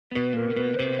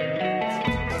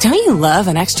Don't you love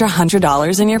an extra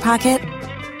 $100 in your pocket?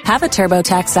 Have a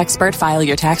TurboTax expert file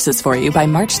your taxes for you by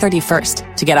March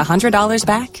 31st to get $100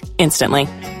 back instantly.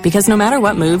 Because no matter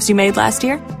what moves you made last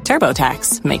year,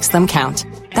 TurboTax makes them count.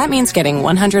 That means getting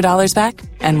 $100 back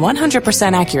and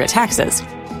 100% accurate taxes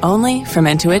only from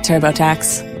Intuit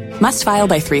TurboTax. Must file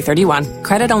by 3/31.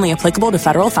 Credit only applicable to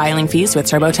federal filing fees with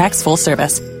TurboTax full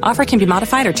service. Offer can be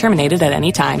modified or terminated at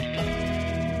any time.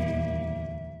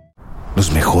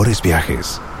 Los mejores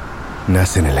viajes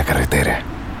nacen en la carretera,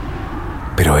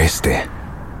 pero este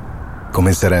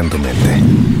comenzará en tu mente.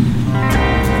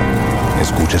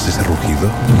 ¿Escuchas ese rugido?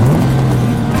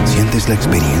 ¿Sientes la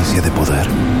experiencia de poder?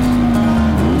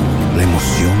 ¿La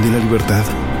emoción de la libertad?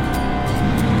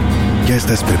 Ya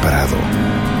estás preparado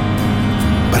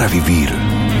para vivir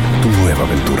tu nueva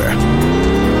aventura.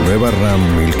 Nueva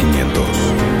Ram 1500.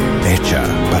 Hecha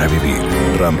para vivir.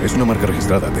 Ram es una marca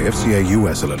registrada de FCA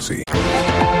US LLC.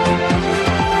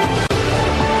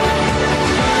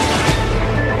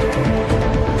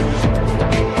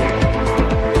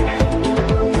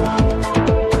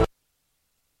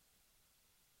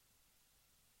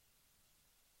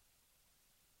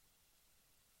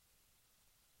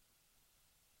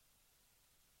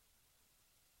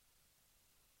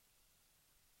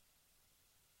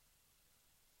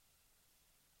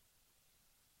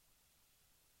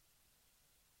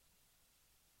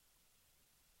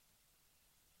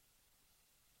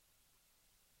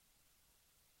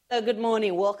 Good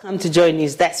morning. Welcome to Joy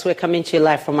News Desk. We're coming to you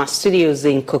live from our studios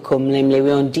in Kokomlemle.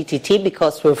 We're on DTT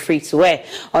because we're free to air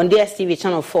on DSTV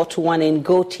channel 421 and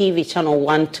Go TV channel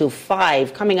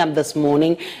 125. Coming up this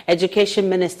morning, Education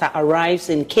Minister arrives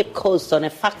in Cape Coast on a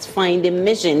fact-finding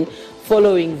mission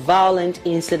following violent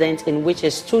incident in which a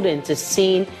student is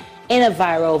seen in a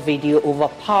viral video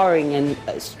overpowering and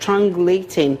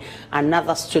strangulating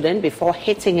another student before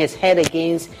hitting his head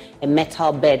against a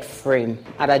metal bed frame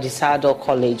at Adisado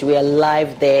College. We are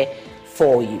live there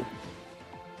for you.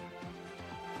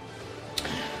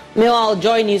 Meanwhile,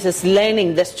 Joy News is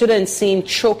learning the student seen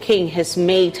choking his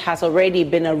mate has already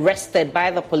been arrested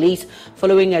by the police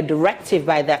following a directive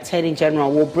by the Attorney General.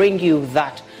 We'll bring you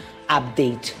that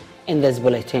update in this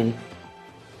bulletin.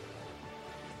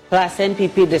 Plus,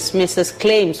 NPP dismisses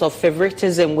claims of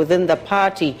favoritism within the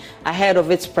party ahead of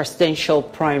its presidential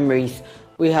primaries.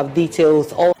 We have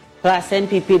details. Plus,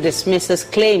 NPP dismisses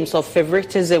claims of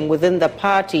favoritism within the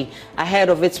party ahead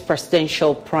of its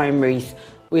presidential primaries.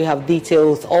 We have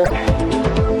details.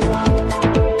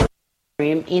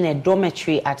 In a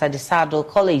dormitory at Adisado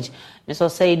College,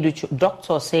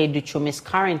 Dr. Seiduchum is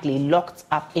currently locked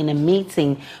up in a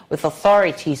meeting with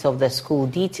authorities of the school.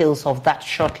 Details of that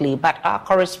shortly. But our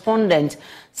correspondent,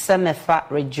 Semefa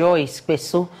Rejoice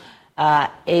Kwesu,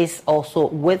 is also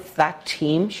with that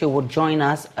team. She will join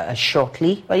us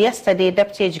shortly. But yesterday,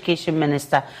 Deputy Education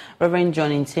Minister Reverend John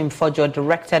Ntimfojo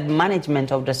directed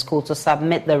management of the school to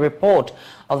submit the report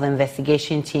of the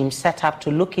investigation team set up to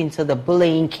look into the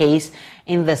bullying case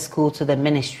in the school to the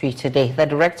ministry today. The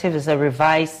directive is a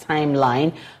revised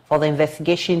timeline for the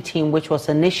investigation team, which was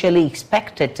initially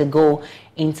expected to go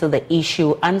into the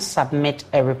issue and submit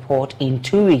a report in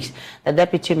 2 weeks. The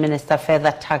Deputy Minister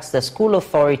further tasked the school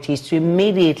authorities to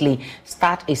immediately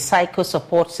start a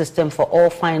psycho-support system for all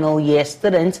final year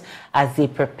students as they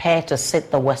prepare to sit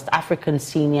the West African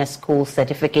Senior School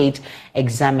Certificate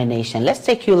Examination. Let's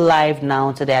take you live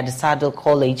now to the Adisado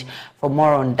College. For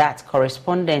more on that,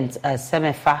 correspondent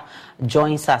Semefa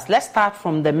joins us. Let's start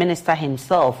from the minister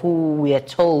himself, who we are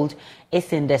told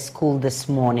is in the school this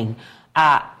morning.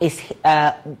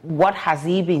 What has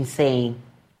he been saying?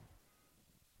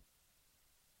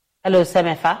 Hello,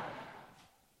 Semefa.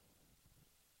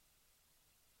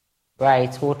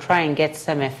 Right, we'll try and get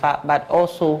Semefa, but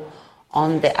also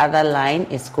on the other line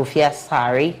is Kofi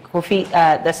Asari. Kofi,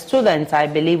 the students, I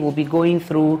believe, will be going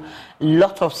through a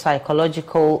lot of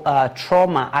psychological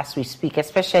trauma as we speak,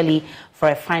 especially for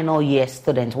a final year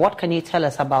student. What can you tell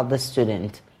us about the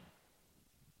student?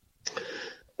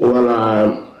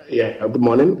 Well, good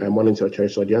morning. Morning to your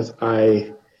church audience.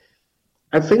 I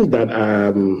think that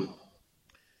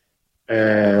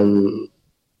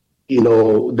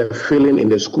the feeling in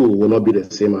the school will not be the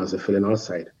same as the feeling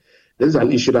outside. This is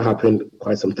an issue that happened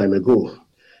quite some time ago,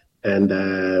 and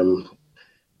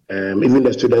even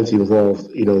the students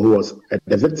involved, who was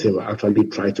the victim, actually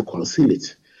tried to conceal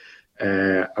it.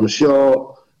 I'm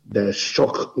sure the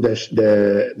shock,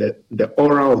 the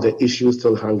aura of the issue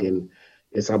still hanging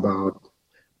is about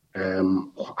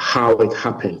how it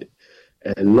happened,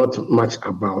 and not much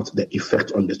about the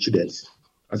effect on the students,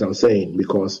 as I'm saying,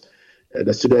 because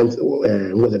the student who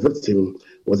was a victim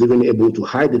was even able to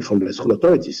hide it from the school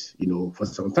authorities, for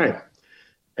some time.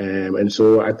 And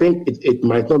so I think it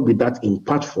might not be that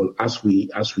impactful as we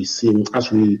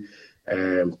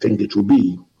think it will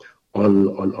be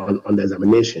on the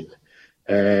examination.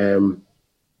 But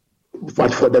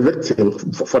for the victim,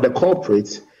 for the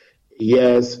culprit,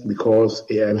 yes, because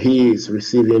he is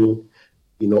receiving,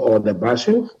 all the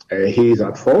bashing. He is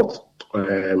at fault,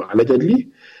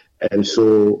 allegedly, and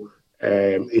so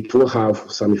it will have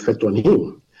some effect on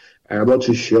him. I'm not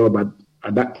too sure, but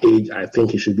at that age, I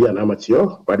think he should be an amateur.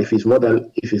 But if he's less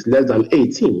than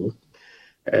 18,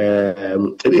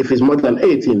 if he's more than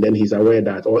 18, then he's aware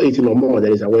that, or 18 or more,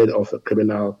 then he's aware of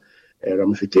criminal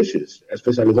ramifications,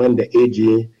 especially when the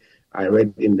AG I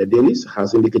read in the dailies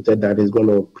has indicated that he's going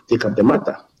to take up the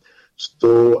matter.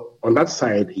 So on that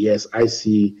side, yes, I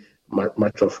see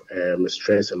much of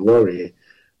stress and worry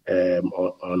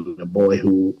on the boy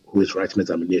who is writing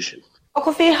examination.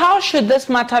 Kofi, how should this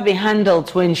matter be handled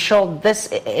to ensure this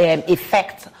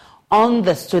effect on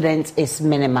the students is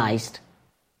minimized?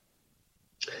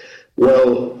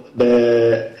 Well,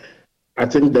 I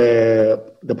think the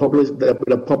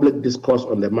public discourse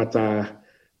on the matter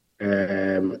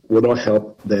will not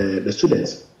help the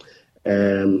students,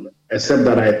 except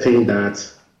that I think that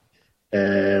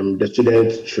the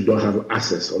students should not have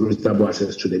access or reasonable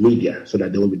access to the media so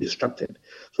that they won't be distracted.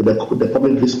 So the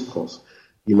public discourse,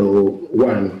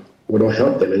 one, will not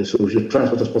help them, and so we should try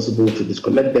as much as possible to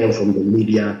disconnect them from the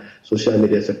media, social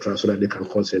media, etc., so that they can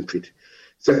concentrate.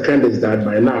 Second is that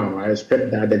by now, I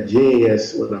expect that the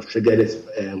JAS will have triggered its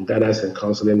guidance and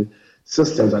counseling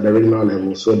systems at the regional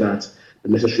level so that the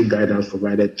necessary guidance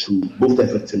provided to both the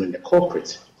victim and the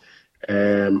culprit.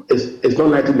 It's not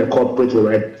likely the culprit will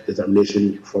write the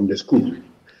examination from the school.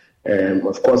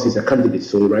 Of course, he's a candidate,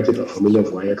 so he writes it from million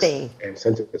of YX and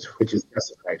sentence, which is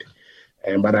justified.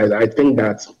 But I think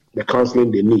that the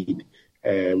counseling they need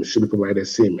should be provided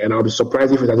same. And I'll be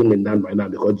surprised if it hasn't been done by now,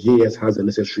 because GS has the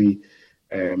necessary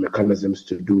mechanisms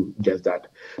to do just that.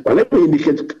 But let me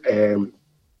indicate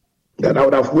that I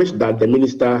would have wished that the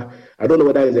minister, I don't know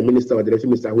whether it's the minister or the deputy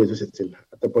minister who is visiting.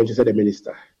 At the point you said the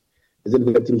minister. Is it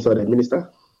the deputy minister or the minister?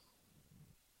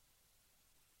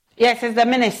 Yes, it's the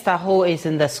minister who is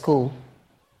in the school.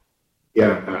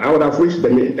 Yeah, I would have wished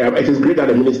it is great that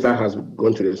the minister has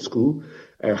gone to the school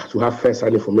to have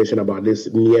first-hand information about this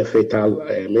near-fatal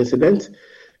incident.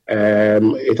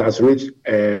 It has reached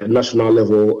a national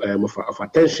level of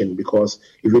attention because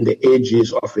even the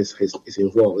AG's office is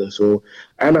involved. And so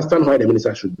I understand why the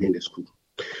minister should be in the school.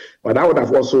 But I would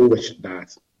have also wished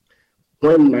that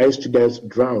when 9 students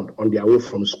drowned on their way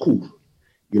from school,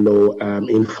 in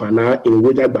Fana, in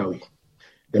Wejagbawi,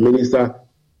 the minister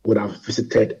would have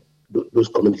visited those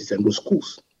communities and those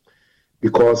schools.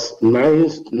 Because nine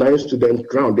students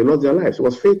drowned, they lost their lives. It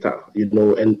was fatal,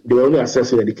 and they were only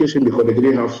accessing education because they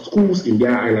didn't have schools in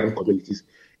their island communities.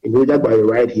 In Wejagbawi,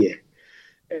 right here,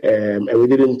 and we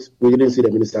didn't see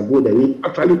the minister go there. We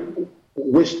actually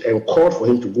wished and called for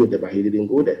him to go there, but he didn't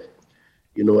go there.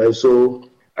 And so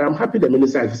I'm happy the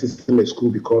minister is visiting the school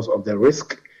because of the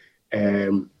risk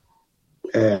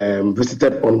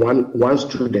visited on one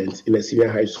student in a senior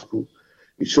high school.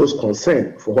 It shows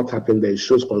concern for what happened there. It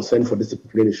shows concern for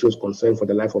discipline. It shows concern for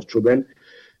the life of children,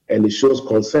 and it shows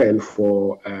concern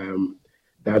for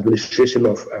the administration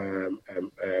of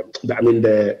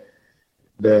the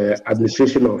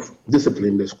administration of discipline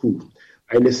in the school.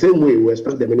 And in the same way, we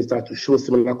expect the minister to show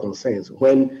similar concerns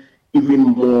when even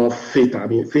more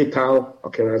fatal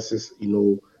occurrences,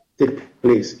 take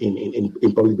place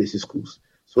in public basic schools,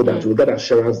 so that we get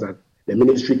assurance that the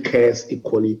ministry cares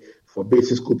equally for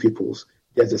basic school pupils,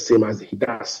 just the same as he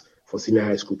does for senior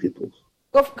high school pupils.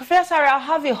 Professor, I'll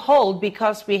have you hold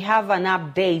because we have an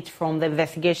update from the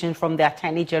investigation from the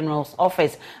Attorney General's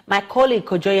office. My colleague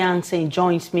Kojo Yankson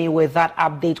joins me with that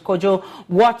update. Kojo,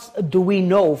 what do we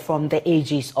know from the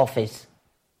AG's office?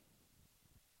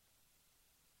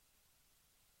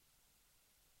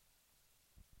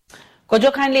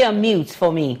 Kojo, kindly unmute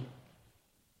for me.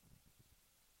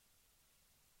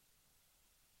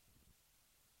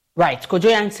 Right, Kojo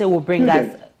Yankson will bring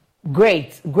us.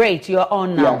 Great, you're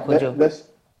on now, Kojo.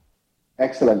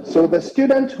 Excellent. So the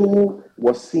student who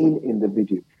was seen in the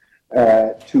video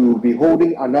to be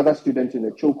holding another student in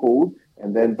a chokehold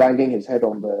and then banging his head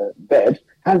on the bed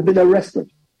has been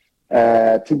arrested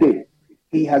today.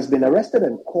 He has been arrested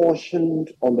and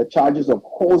cautioned on the charges of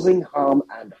causing harm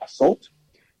and assault.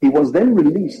 He was then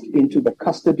released into the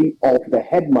custody of the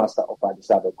headmaster of Addis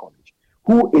Ababa College,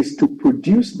 who is to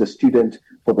produce the student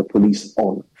for the police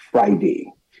on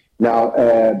Friday. Now,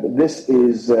 this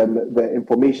is the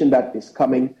information that is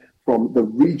coming from the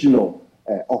regional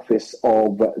office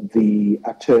of the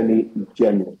Attorney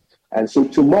General. And so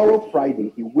tomorrow,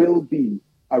 Friday, he will be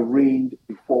arraigned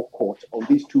before court on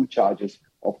these two charges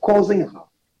of causing harm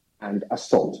and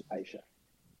assault, Aisha.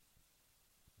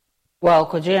 Well,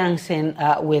 Kojo Singh,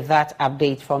 with that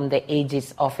update from the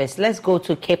AG's office, let's go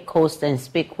to Cape Coast and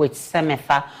speak with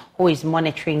Semefa, who is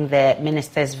monitoring the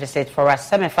minister's visit for us.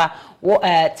 Semefa,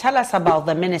 tell us about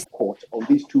the minister's court on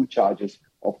these two charges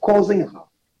of causing harm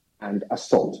and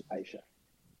assault, Aisha.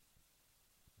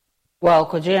 Well,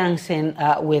 Kojo Singh,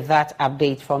 with that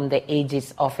update from the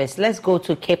AG's office, let's go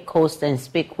to Cape Coast and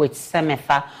speak with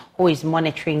Semefa, who is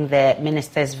monitoring the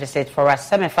minister's visit for us.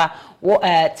 Semefa,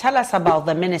 tell us about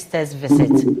the minister's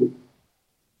visit.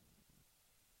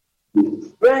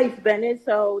 Right, Benny.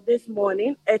 So this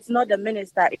morning, it's not the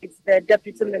minister, it's the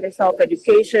Deputy Minister of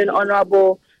Education,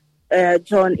 Honorable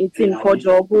John Itin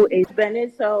Kojo, who is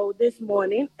Benny. So this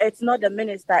morning, it's not the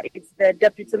minister, it's the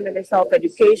Deputy Minister of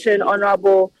Education,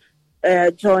 Honorable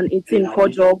John Itin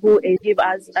Kojo, who give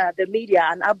us the media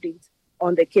an update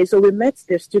on the case. So we met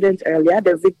the student earlier,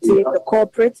 the victim, the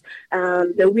culprits,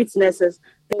 and the witnesses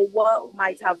for what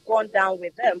might have gone down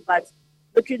with them. But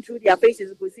looking through their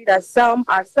faces, we see that some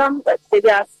are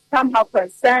somehow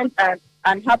concerned and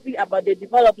unhappy about the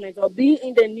development of being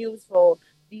in the news for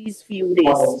these few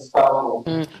days.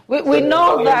 We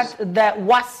know that the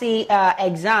WASI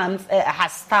exams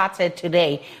has started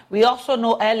today. We also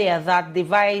know earlier that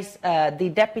the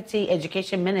Deputy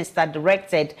Education Minister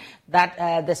directed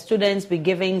that the students be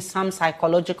given some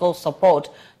psychological support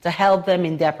to help them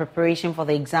in their preparation for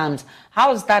the exams.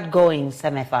 How is that going,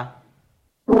 Semefa?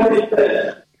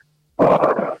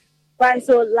 Right,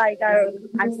 so like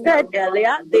I said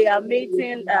earlier, they are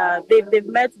meeting, they've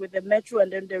met with the Metro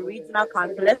and then the regional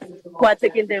councillors who are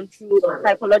taking them through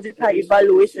psychological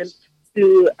evaluation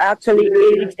to actually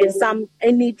aid in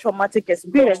any traumatic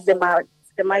experience they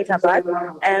might have had.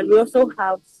 And we also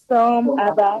have some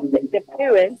other, the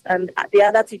parents and the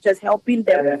other teachers helping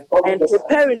them and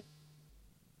preparing.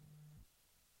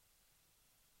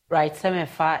 Right,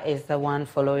 Semefa is the one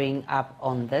following up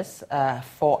on this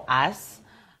for us.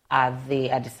 At the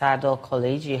Adisado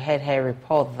College, you heard her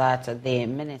report that the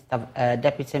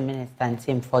Deputy Minister and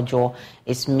Tim Fojo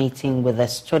is meeting with the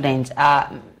student.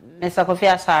 Mr. Kofi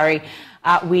Asari,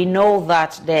 we know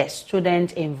that the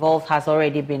student involved has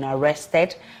already been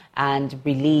arrested and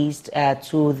released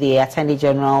to the Attorney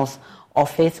General's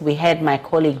office. We heard my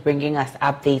colleague bringing us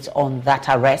updates on that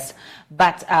arrest.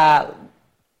 But,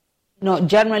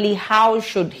 generally, how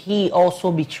should he also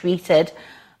be treated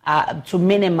to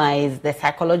minimize the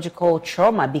psychological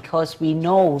trauma, because we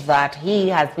know that he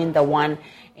has been the one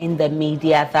in the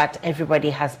media that everybody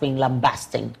has been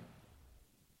lambasting?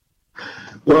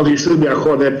 Well, he should be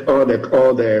accorded all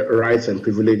the rights and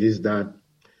privileges that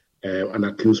an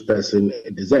accused person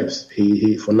deserves.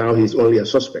 He for now, he's only a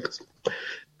suspect,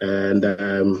 and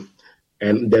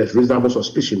there's reasonable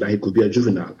suspicion that he could be a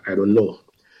juvenile. I don't know,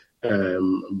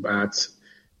 but.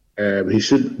 He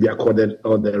should be accorded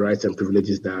all the rights and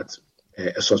privileges that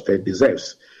a suspect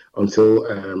deserves until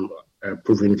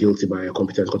proven guilty by a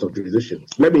competent court of jurisdiction.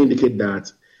 Let me indicate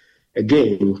that,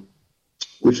 again,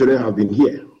 we shouldn't have been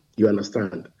here, you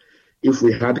understand. If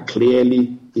we had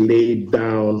clearly laid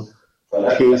down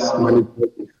case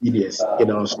management procedures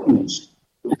in our schools,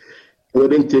 we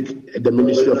wouldn't take the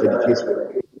Ministry of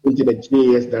Education into the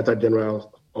GAS Director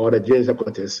General or the General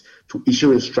Secretaries to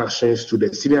issue instructions to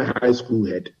the senior high school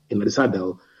head in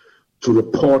Adisado to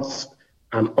report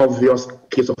an obvious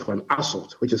case of an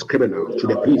assault, which is criminal, to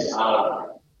the police.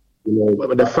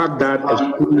 But the fact that a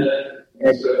school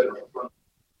head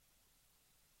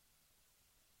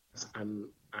an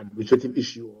administrative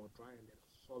issue or try and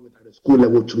solve it at the school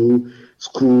level through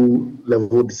school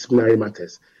level disciplinary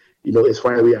matters, is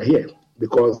why we are here,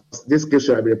 because this case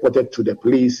should have been reported to the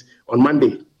police on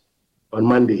Monday.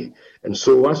 And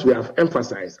so, as we have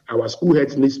emphasized, our school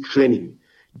heads need training.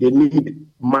 They need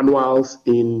manuals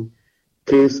in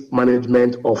case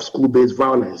management of school-based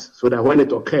violence so that when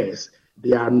it occurs,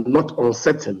 they are not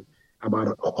uncertain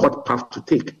about what path to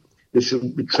take. They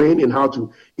should be trained in how to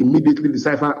immediately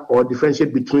decipher or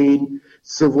differentiate between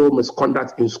civil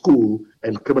misconduct in school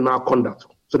and criminal conduct,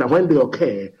 so that when they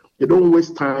occur, they don't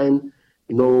waste time,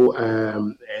 in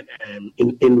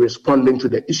responding to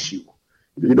the issue.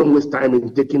 You don't waste time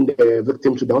in taking the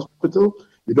victim to the hospital.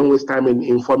 You don't waste time in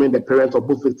informing the parents of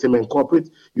both victim and culprit.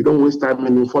 You don't waste time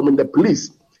in informing the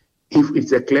police if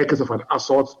it's a clear case of an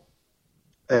assault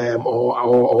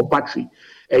or battery.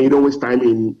 And you don't waste time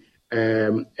in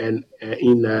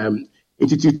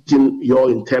instituting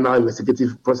your internal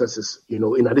investigative processes,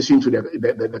 in addition to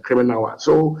the criminal one.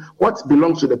 So what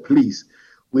belongs to the police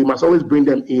we must always bring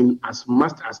them in as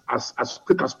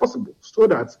quick as possible so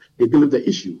that they deal with the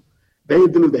issue. Then you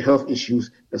deal with the health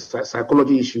issues, the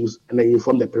psychology issues, and then you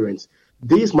inform the parents.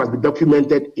 These must be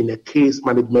documented in a case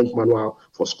management manual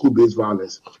for school-based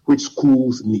violence, which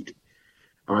schools need.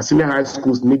 Our senior high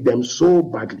schools need them so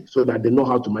badly so that they know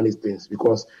how to manage things,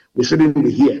 because we shouldn't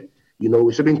be here.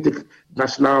 We shouldn't take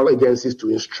national agencies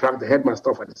to instruct the headmaster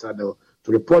of Adisado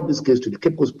to report this case to the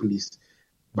Cape Coast Police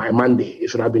by Monday. It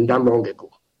should have been done long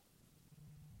ago.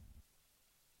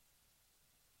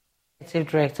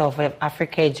 Executive Director of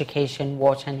Africa Education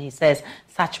Watch, and he says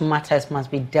such matters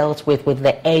must be dealt with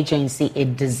the urgency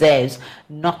it deserves,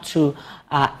 not to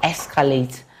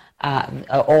escalate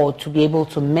or to be able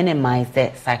to minimize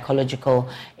the psychological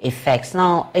effects.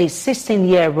 Now, a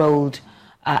 16-year-old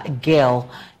girl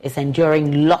is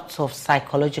enduring lots of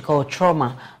psychological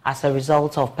trauma as a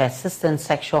result of persistent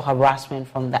sexual harassment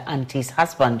from the auntie's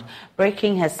husband.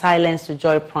 Breaking her silence to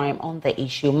Joy Prime on the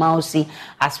issue, Mausi,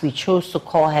 as we chose to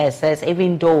call her, says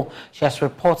even though she has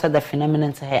reported the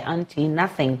phenomenon to her auntie,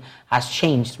 nothing has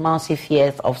changed. Mausi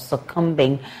fears of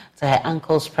succumbing to her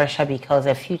uncle's pressure because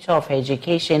the future of her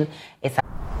education is...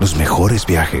 Los mejores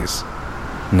viajes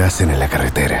nacen en la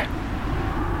carretera,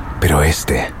 pero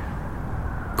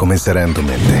comenzará en tu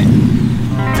mente.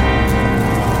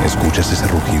 ¿Escuchas ese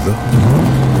rugido?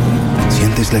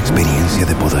 ¿Sientes la experiencia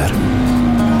de poder?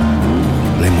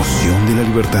 ¿La emoción de la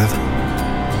libertad?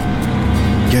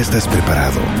 Ya estás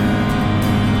preparado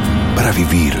para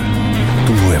vivir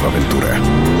tu nueva aventura.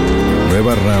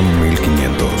 Nueva Ram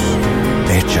 1500.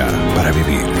 Hecha para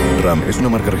vivir. Ram es una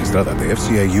marca registrada de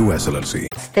FCA US LLC.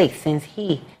 Since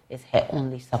he is her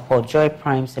only support. Joy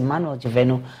Prime's Emmanuel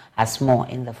Jivenu has more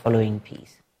in the following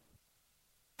piece.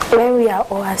 When we are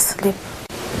all asleep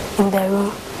in the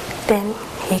room, then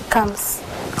he comes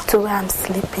to where I'm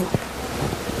sleeping.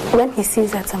 When he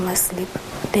sees that I'm asleep,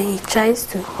 then he tries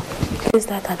to use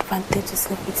that advantage to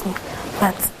sleep with me.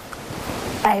 But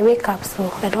I wake up, so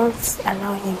I don't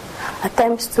allow him. At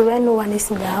times too, when no one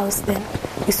is in the house, then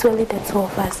it's only the two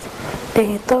of us.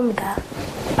 Then he told me that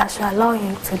I should allow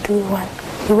him to do one.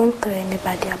 He won't tell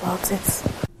anybody about it.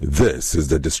 This is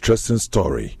the distressing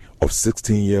story of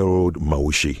 16-year-old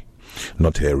Maushi,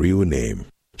 not her real name.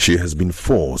 She has been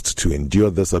forced to endure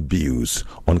this abuse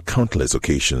on countless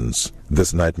occasions.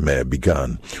 This nightmare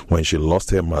began when she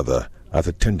lost her mother at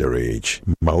a tender age.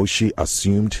 Maushi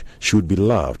assumed she would be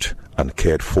loved and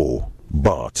cared for,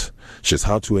 but she's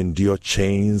had to endure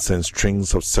chains and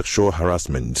strings of sexual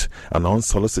harassment and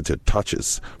unsolicited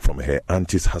touches from her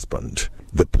auntie's husband.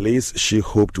 The place she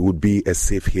hoped would be a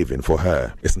safe haven for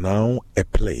her is now a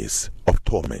place of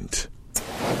torment.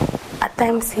 At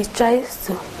times he tries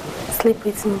to sleep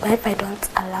with me, but if I don't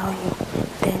allow him,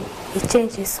 then he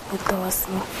changes mood towards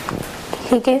me.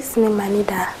 He gives me money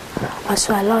that I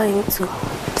should allow him to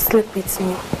sleep with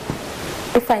me.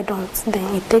 If I don't,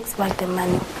 then he takes back the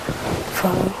money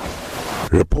from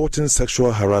me. Reporting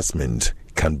sexual harassment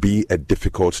can be a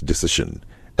difficult decision,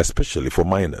 especially for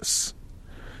minors.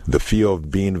 The fear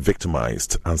of being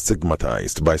victimized and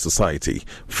stigmatized by society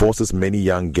forces many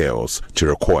young girls to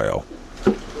recoil.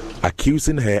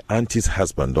 Accusing her auntie's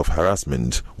husband of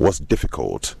harassment was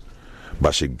difficult,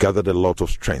 but she gathered a lot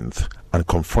of strength and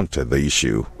confronted the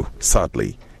issue.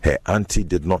 Sadly, her auntie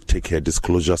did not take her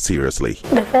disclosure seriously.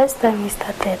 The first time we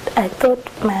started, I told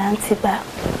my auntie, but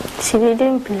she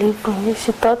didn't believe me.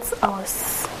 She thought I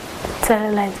was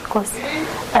telling lies because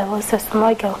I was a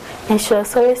small girl, and she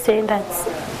was always saying that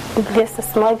there's a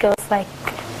small girls like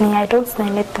me, I don't know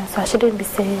anything, so I shouldn't be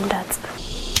saying that.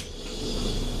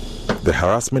 The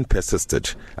harassment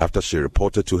persisted after she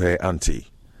reported to her auntie,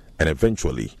 and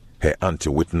eventually her auntie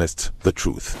witnessed the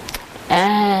truth.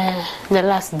 The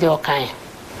last day, okay.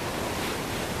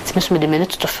 It's Miss me minute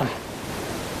to film.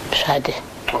 Shade.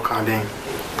 Okay,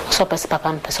 so papa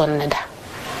and person neda.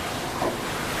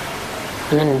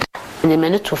 And the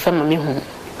minute to film me who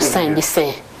sign this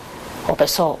say.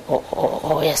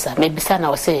 Or yes, maybe son, I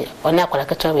will say, or now, like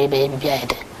a travel baby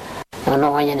behind.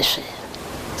 No one any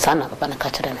son of a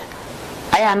catcher.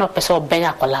 I am not a so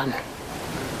ben acolam.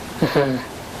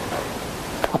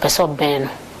 A so ben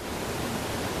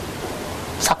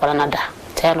Saparanada,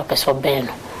 tell of a so ben.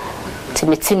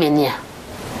 Timidimania.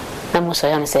 Namus I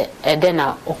am say, a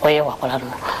dinner or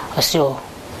Colano, or so,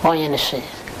 or any shade.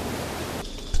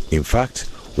 In fact,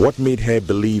 what made her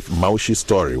believe Maushi's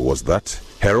story was that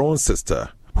her own sister,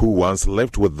 who once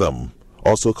lived with them,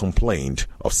 also complained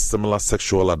of similar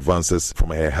sexual advances from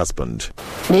her husband.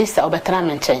 This is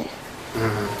Obetramen chain.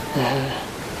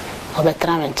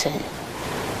 Obetramen chain.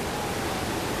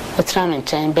 Obetramen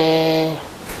chain be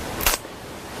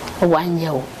 1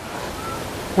 year.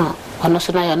 No, ono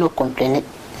so na ya no complain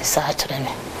sa achire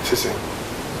me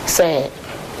say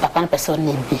papa na person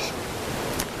ni bi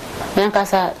men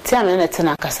kasa ti ame na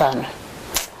tina kasa no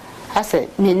ase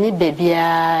me ni baby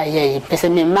a ye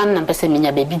person me man na person me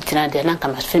nya baby tina de na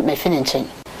kama me fini nchen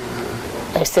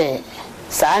say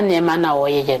sa ne ma na wo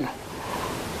ye no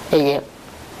eye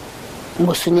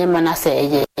musunye mana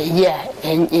say eye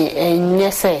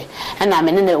enye say na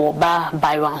me ne wo ba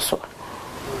wan so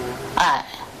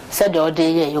said all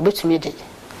day you bet me de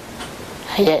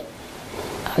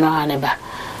no aneba.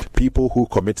 People who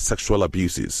commit sexual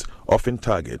abuses often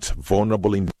target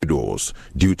vulnerable individuals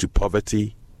due to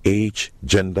poverty, age,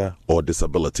 gender, or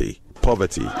disability.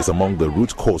 Poverty is among the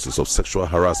root causes of sexual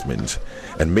harassment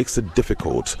and makes it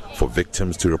difficult for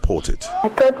victims to report it. I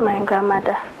told my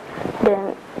grandmother,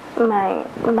 then my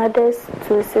mother's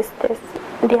 2 sisters,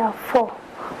 they are 4.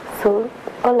 So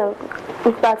all of,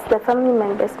 in fact, the family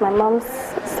members, my mom's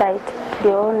side,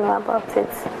 they all know about it.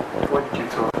 What did you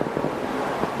tell them?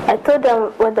 I told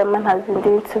them what the man has been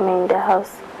doing to me in the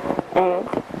house, and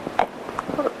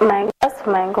my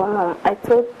grandmom, I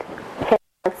told her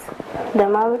that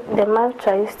the man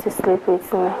tries to sleep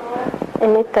with me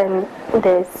anytime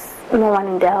there's no one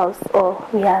in the house or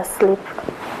we are asleep.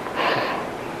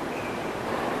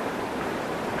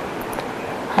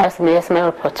 As me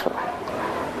report,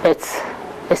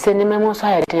 it's a memo so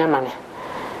I didn't mammy.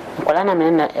 Colana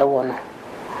Mena a woman.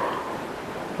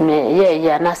 Me,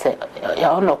 na say,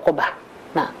 ya no coba.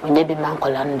 Na, when you be man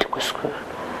colan to school.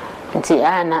 Until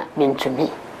Anna mean to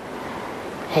me.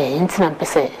 Incident per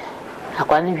se, I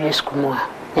can't be school more,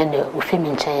 then the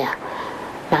Ufimin chair.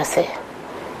 Na say,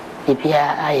 maybe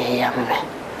I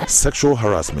am. Sexual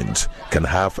harassment can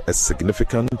have a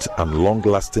significant and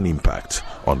long-lasting impact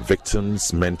on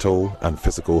victims' mental and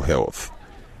physical health.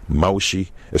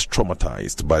 Maushi is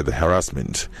traumatized by the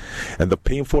harassment, and the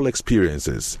painful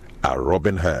experiences are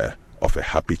robbing her of a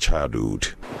happy childhood.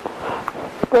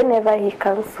 Whenever he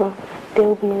comes home, they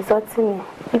will be insulting me.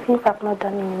 Even if I've not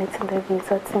done anything, they'll be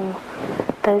insulting me.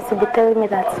 They will be telling me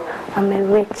that I'm a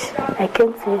witch. I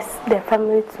came to the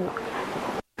family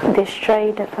to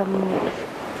destroy the family.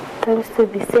 They used to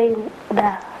be saying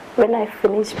that when I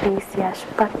finish BC, I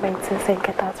should pack my things and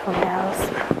get out from the house.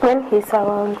 When he's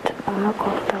around, I'm not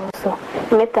comfortable. So,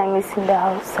 anytime he's in the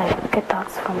house, I get out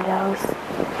from the house.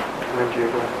 When do you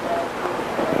go?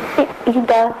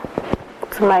 Either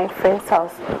to my friend's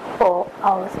house or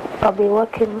I'll be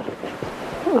working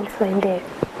inside the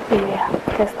area,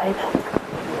 just like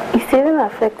that. It's even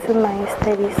affecting my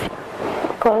studies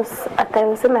because at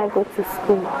times when I go to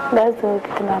school, that's the only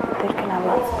thing I'm thinking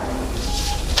about.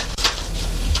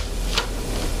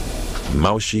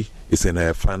 Maushi is in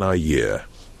her final year.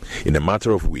 In a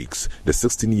matter of weeks, the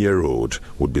 16-year-old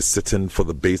would be sitting for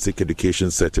the Basic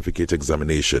Education Certificate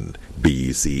Examination,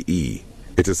 BECE.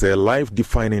 It is a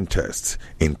life-defining test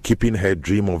in keeping her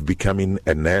dream of becoming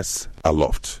a nurse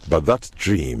aloft. But that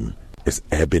dream is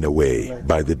ebbing away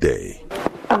by the day.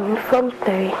 I'm in Form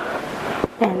 3,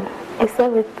 and it's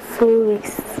every 2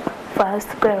 weeks for us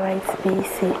to go write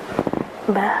BEC.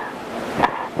 But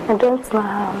I don't know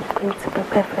how I'm going to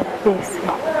prepare for the BEC.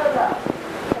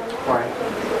 Why?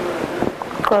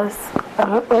 Because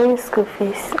I'm owing school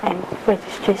fees and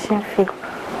registration fee.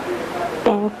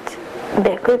 And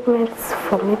the equipment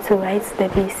for me to write the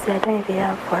BEC, I don't even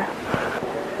have one.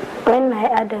 When I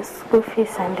add the school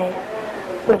fees and the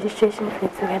registration fee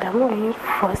together, I'm owing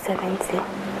 $470.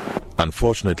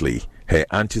 Unfortunately, her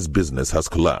auntie's business has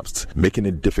collapsed, making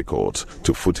it difficult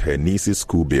to foot her niece's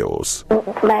school bills.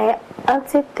 My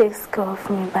auntie takes care of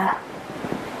me, but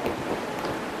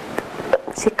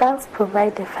she can't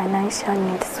provide the financial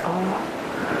needs for me.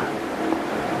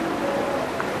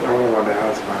 What about the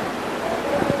husband?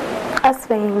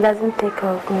 Husband doesn't take care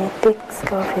of me, he takes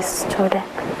care of his children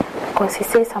because he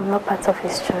says I'm not part of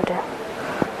his children.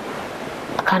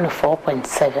 I kind of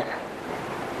 4.7.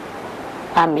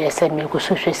 I'm yes, and me go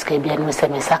so she's can be and Miss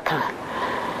Mesaka.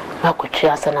 I could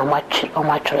chance and I'm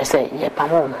much, I say, yep, I'm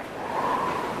home.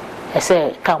 I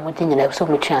say, come within you, so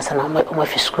much chance and I'm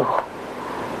off school.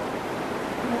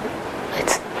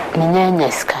 It's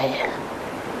Minya Sky.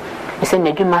 I say,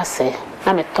 maybe must say,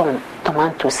 I'm a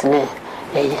tomato snare.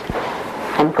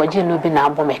 I'm going to be now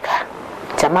bomeka.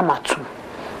 Tamama too.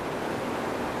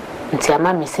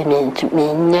 Tiamama say me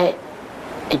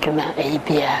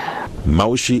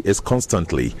Maushi is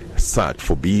constantly sacked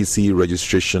for BEC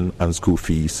registration and school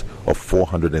fees of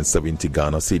 470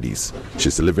 Ghana cedis.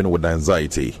 She's living with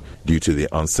anxiety due to the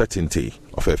uncertainty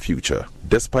of her future.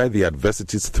 Despite the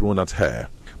adversities thrown at her,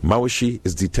 Maushi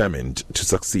is determined to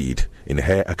succeed in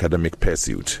her academic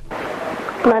pursuit.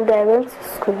 Monday I went to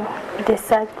school, they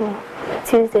sacked me.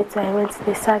 Tuesday I went,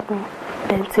 they sacked me.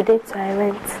 Then today I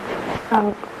went.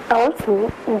 I want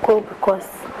to go because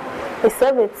they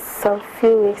said it's some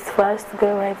few weeks for us to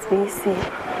go right BC.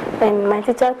 And my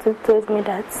teacher told me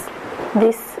that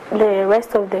the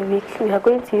rest of the week we are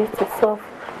going to use to solve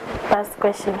past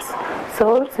questions. So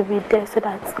I want to be there so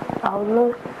that I'll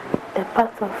know the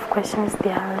part of questions they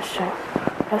are answering.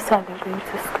 That's how I've been going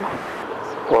to school.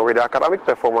 Well, with the academic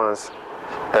performance,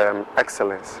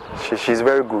 excellence, she's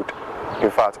very good.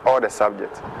 In fact, all the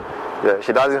subjects. Yeah,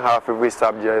 she doesn't have a favorite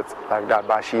subject like that,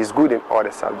 but she is good in all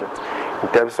the subjects. In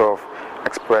terms of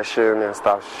expression and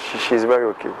stuff, she's very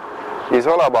okay. It's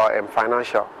all about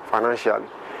financially.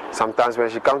 Sometimes when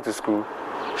she comes to school,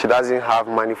 she doesn't have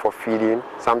money for feeding,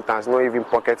 sometimes not even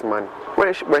pocket money.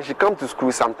 When she comes to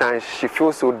school, sometimes she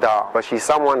feels so down, but she's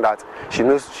someone that she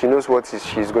knows what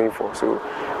she's going for. So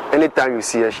anytime you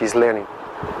see her, she's learning.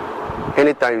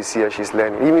 Anytime you see her, she's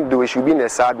learning. Even though she should be in a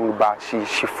sad mood, but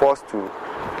she forced to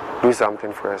do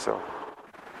something for herself.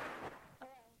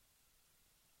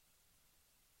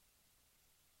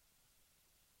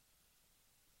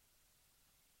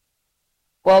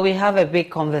 Well, we have a big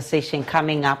conversation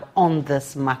coming up on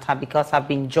this matter because I've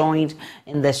been joined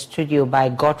in the studio by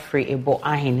Godfrey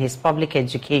Ebo-Ahin, his public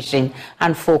education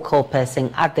and focal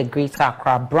person at the Greater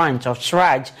Accra branch of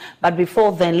Shraj. But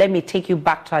before then, let me take you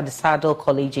back to Adisado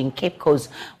College in Cape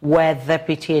Coast, where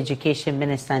Deputy Education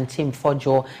Minister Tim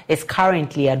Fojo is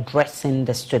currently addressing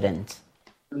the students.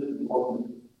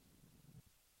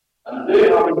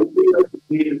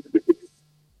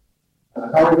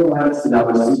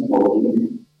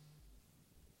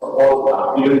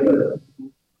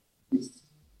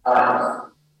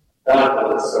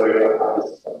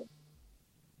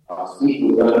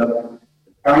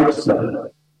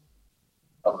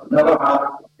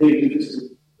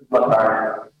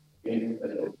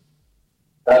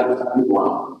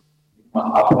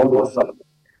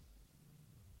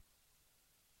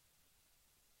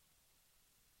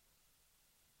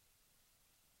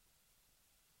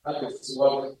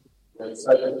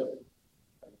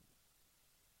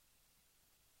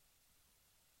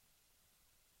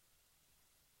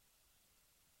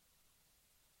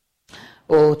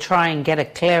 We'll try and get a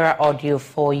clearer audio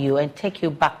for you and take you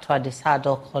back to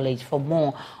Adisado College for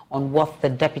more on what the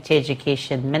Deputy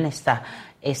Education Minister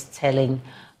is telling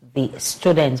the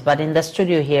students. But in the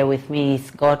studio here with me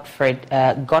is Godfrey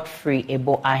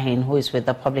Ebo-Ahin, who is with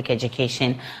the Public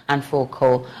Education and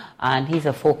Focal, and he's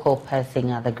a focal person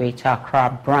at the Greater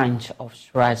Accra branch of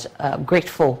Shraj.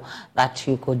 Grateful that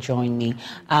you could join me.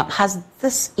 Has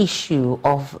this issue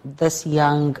of this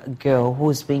young girl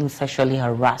who's being sexually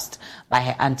harassed by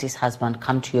her auntie's husband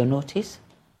come to your notice?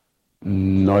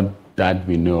 Not that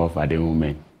we know of at the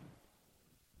moment.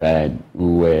 But we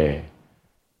were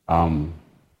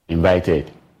invited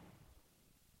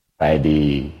by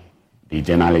the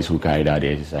journalists who carried out the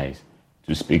exercise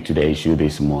to speak to the issue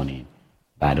this morning.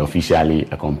 But officially,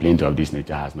 a complaint of this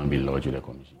nature has not been lodged with the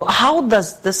commission. How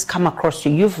does this come across to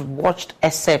you? You've watched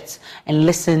excerpts and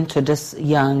listened to this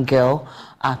young girl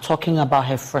talking about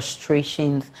her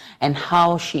frustrations and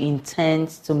how she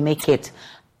intends to make it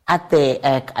at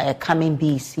the coming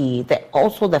BC.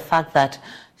 Also the fact that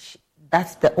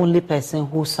that's the only person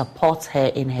who supports her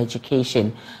in her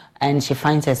education, and she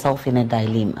finds herself in a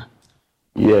dilemma.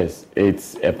 Yes,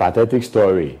 it's a pathetic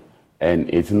story, and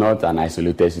it's not an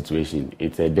isolated situation.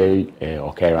 It's a daily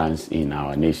occurrence in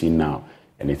our nation now,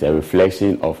 and it's a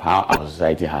reflection of how our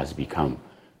society has become.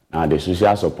 Now, the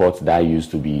social support that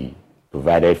used to be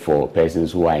provided for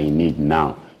persons who are in need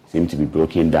now seem to be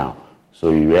broken down.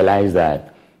 So you realize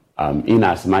that in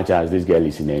as much as this girl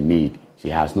is in a need, she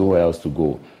has nowhere else to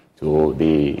go. So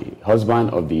the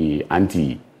husband of the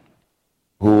auntie,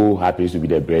 who happens to be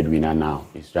the breadwinner now,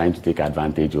 is trying to take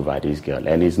advantage over this girl.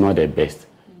 And it's not the best.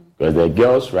 Because the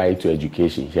girl's right to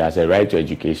education, she has a right to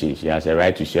education, she has a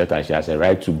right to shelter, she has a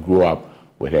right to grow up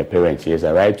with her parents, she has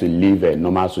a right to live a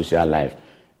normal social life.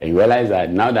 And you realize that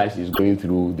now that she's going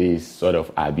through this sort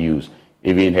of abuse,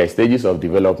 even her stages of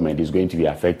development is going to be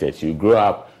affected. She'll grow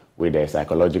up with a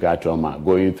psychological trauma,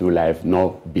 going through life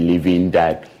not believing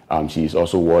that she is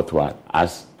also worthwhile,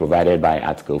 as provided by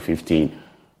Article 15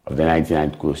 of the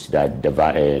 1990 Constitution, that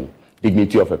the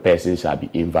dignity of a person shall be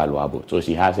invaluable. So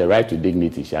she has a right to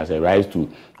dignity. She has a right to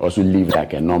also live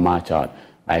like a normal child.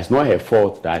 But it's not her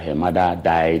fault that her mother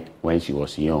died when she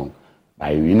was young.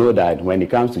 But we know that when it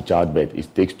comes to childbirth,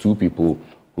 it takes two people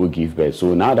who give birth.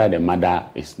 So now that the mother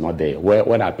is not there,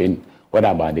 what happened? What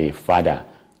about the father?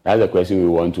 That's the question we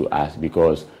want to ask,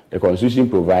 because the Constitution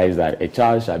provides that a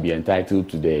child shall be entitled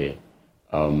to the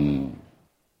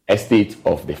estate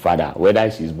of the father, whether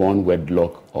she's born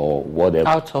wedlock or whatever.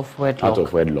 Out of wedlock. Out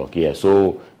of wedlock, yeah.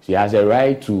 So she has a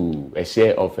right to a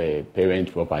share of a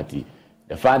parent property.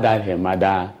 The fact that her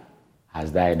mother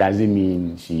has died doesn't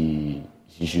mean she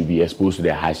should be exposed to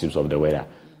the hardships of the weather.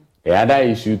 The other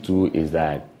issue too is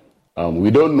that we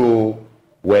don't know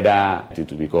whether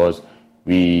because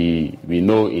we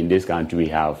know in this country we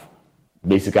have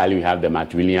the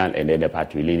matrilineal and then the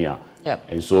patrilineal. Yep.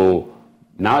 And so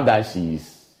now that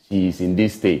she's in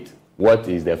this state, what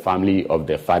is the family of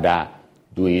the father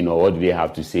doing, or what do they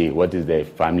have to say? What is the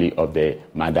family of the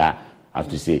mother have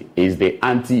to say? Is the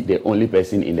auntie the only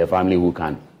person in the family who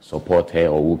can support her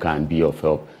or who can be of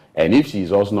help? And if she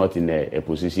is also not in a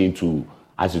position to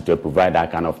provide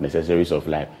that kind of necessaries of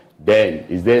life, then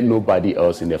is there nobody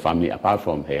else in the family apart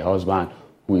from her husband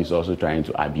who is also trying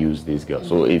to abuse this girl?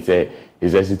 So it's a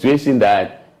situation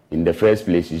that in the first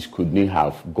place she couldn't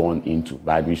have gone into,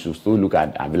 but we should still look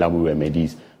at available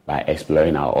remedies by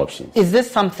exploring our options. Is this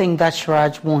something that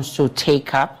Shraj wants to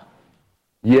take up?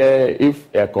 Yeah,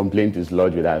 if a complaint is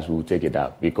lodged with us, we'll take it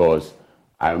up, because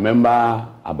I remember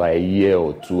about a year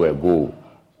or two ago,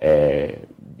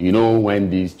 when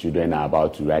these children are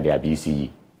about to write their BCE,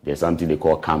 there's something they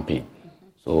call camping.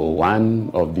 So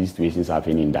one of these situations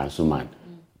happened in Dansuman.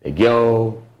 The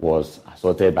girl was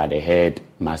assaulted by the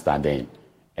headmaster then,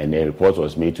 and a report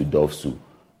was made to Dovsu.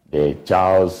 The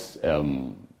child's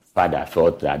father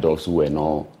felt that Dovsu were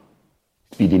not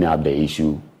speeding up the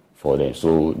issue for them.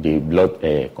 So they lodged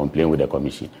a complaint with the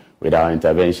commission. With our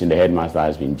intervention, the headmaster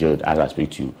has been jailed, as I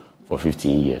speak to you, for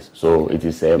 15 years. So it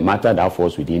is a matter that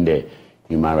falls within the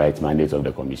human rights mandate of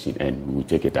the commission, and we will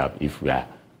take it up if we are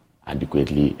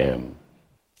adequately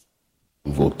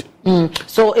invoked.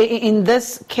 So in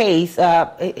this case,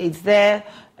 is there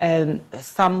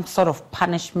some sort of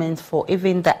punishment for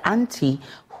even the auntie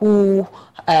who...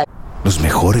 Los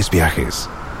mejores viajes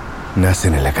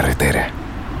nacen en la carretera,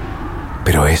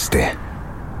 pero este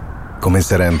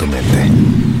comenzará en tu mente.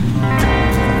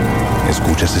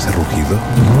 ¿Escuchas ese rugido?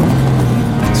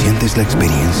 ¿Sientes la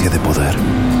experiencia de poder?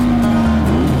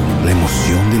 ¿La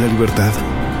emoción de la libertad?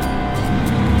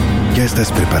 Ya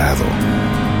estás preparado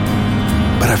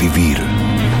para vivir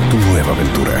tu nueva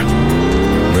aventura.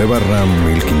 Nueva RAM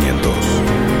 1500.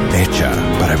 Hecha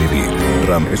para vivir.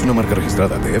 RAM es una marca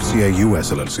registrada de FCI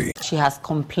US LLC. She has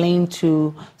complained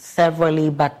to severally,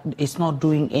 but is not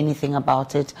doing anything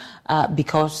about it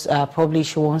because probably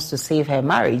she wants to save her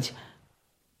marriage.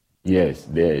 Yes,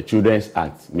 the Children's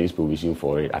Act makes provision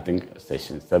for it. I think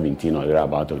Section 17 or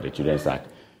thereabout of the Children's Act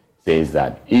says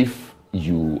that if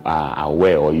you are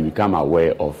aware or you become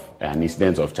aware of an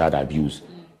incident of child abuse,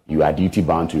 you are duty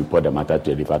bound to report the matter to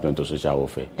the Department of Social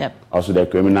Welfare. Yep. Also, the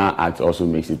Criminal Act also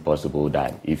makes it possible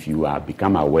that if you are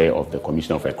become aware of the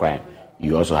commission of a crime,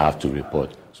 you also have to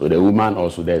report. So the woman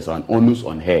also, there's an onus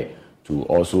on her to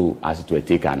also ask to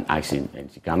take an action,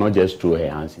 and she cannot just throw her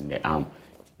hands in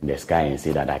the sky and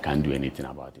say that I can't do anything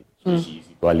about it. So she's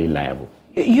equally liable.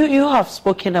 You have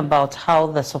spoken about how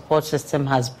the support system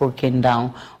has broken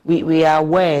down. We are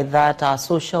aware that our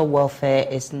social welfare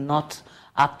is not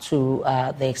up to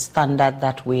the standard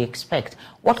that we expect.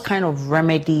 What kind of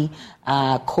remedy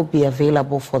could be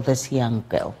available for this young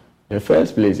girl? In the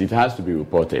first place, it has to be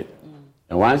reported.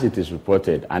 And once it is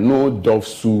reported, I know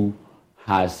Dovsu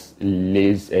has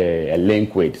a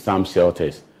link with some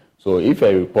shelters. So if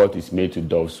a report is made to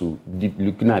Dovsu,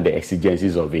 looking at the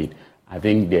exigencies of it, I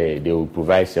think they will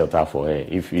provide shelter for her.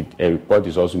 If a report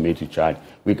is also made to charge,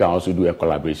 we can also do a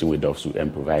collaboration with Dovsu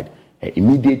and provide. Her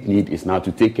immediate need is now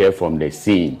to take care from the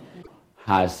scene.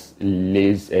 Has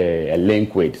lays a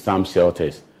link with some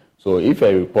shelters. So if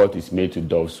a report is made to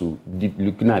Dovsu,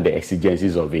 looking at the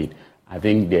exigencies of it, I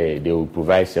think they will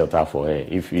provide shelter for her.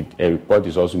 If a report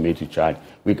is also made to charge,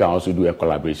 we can also do a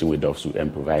collaboration with Dovsu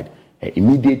and provide. Her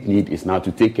immediate need is now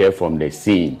to take care from the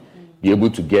scene, be able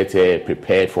to get her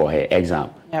prepared for her exam.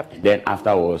 Yep. And then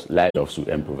afterwards, let Dovsu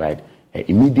and provide. Her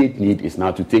immediate need is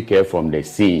now to take care from the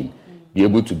scene, be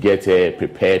able to get her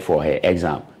prepared for her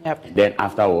exam. Yep. And then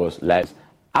afterwards,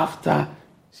 after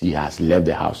she has left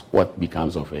the house, what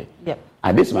becomes of her? Yep.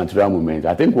 At this material moment,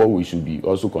 I think what we should be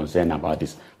also concerned about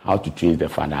is how to trace the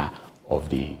father of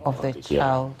the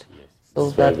child. Yes. So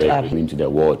it's that very into the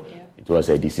world. Yeah. It was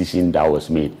a decision that was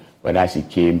made, whether she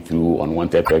came through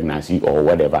unwanted pregnancy or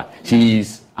whatever. She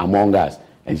is among us,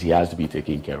 and she has to be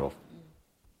taken care of.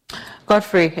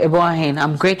 Godfrey Eboahin,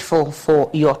 I'm grateful for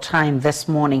your time this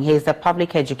morning. He is the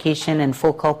public education and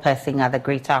focal person at the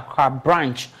Greater Accra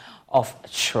branch of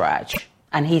Shraj.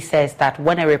 And he says that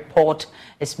when a report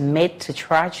is made to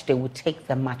Shraj, they will take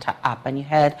the matter up. And you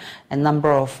heard a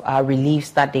number of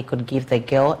reliefs that they could give the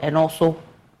girl and also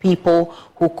people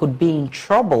who could be in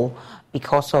trouble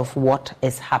because of what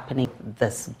is happening to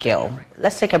this girl.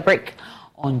 Let's take a break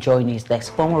on Joy News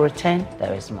Desk. When we return,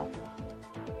 there is more.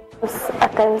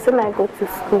 At times when I go to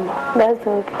school, that's the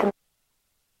only thing.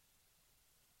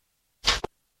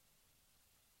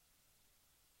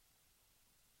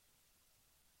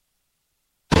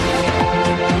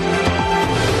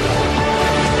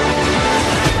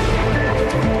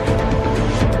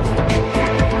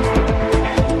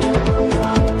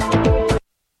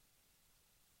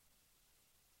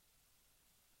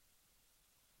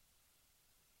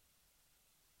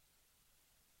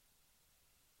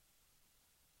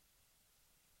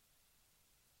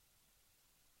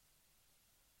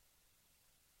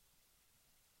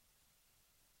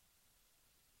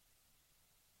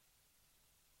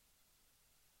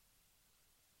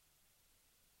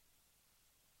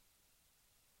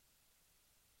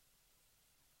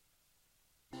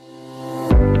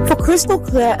 For crystal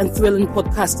clear and thrilling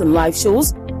podcasts and live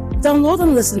shows, download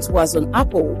and listen to us on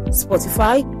Apple,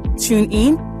 Spotify,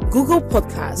 TuneIn, Google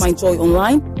Podcasts, MyJoy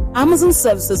Online, Amazon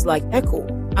services like Echo,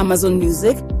 Amazon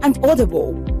Music, and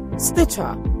Audible,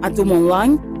 Stitcher, Adom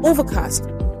Online, Overcast,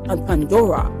 and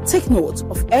Pandora. Take note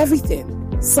of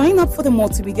everything. Sign up for the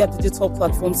multimedia digital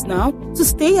platforms now to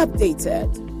stay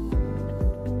updated.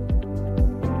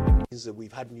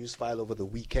 We've had news file over the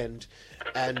weekend,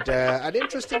 and an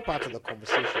interesting part of the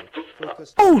conversation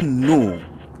focused. Oh no,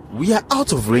 we are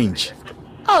out of range.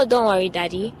 Oh, don't worry,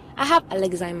 Daddy. I have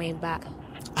Alexa in my bag.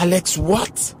 Alex,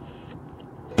 what?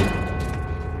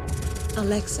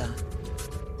 Alexa,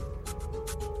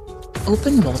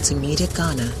 open Multimedia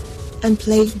Ghana and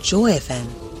play Joy FM.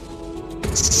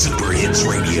 Super Hits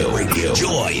Radio,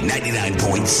 Joy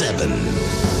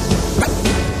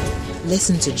 99.7.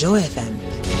 Listen to Joy FM,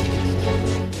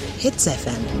 Hits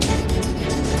FM,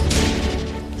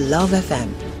 Love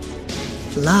FM,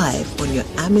 live on your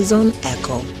Amazon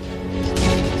Echo.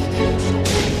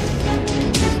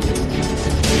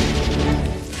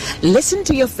 Listen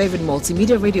to your favorite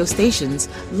multimedia radio stations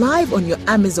live on your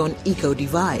Amazon Echo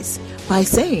device by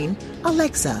saying,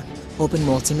 Alexa, open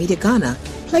Multimedia Ghana,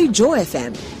 play Joy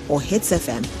FM or Hits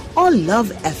FM or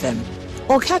Love FM.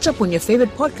 Or catch up on your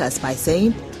favorite podcast by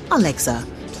saying, Alexa,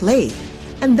 play,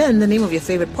 and then the name of your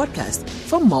favorite podcast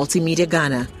from Multimedia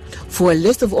Ghana. For a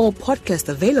list of all podcasts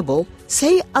available,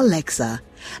 say Alexa.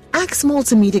 Ask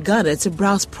Multimedia Ghana to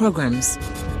browse programs.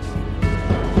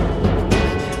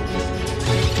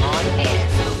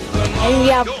 And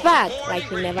we are back like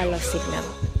we never lost signal.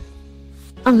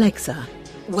 Alexa,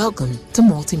 welcome to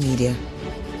Multimedia.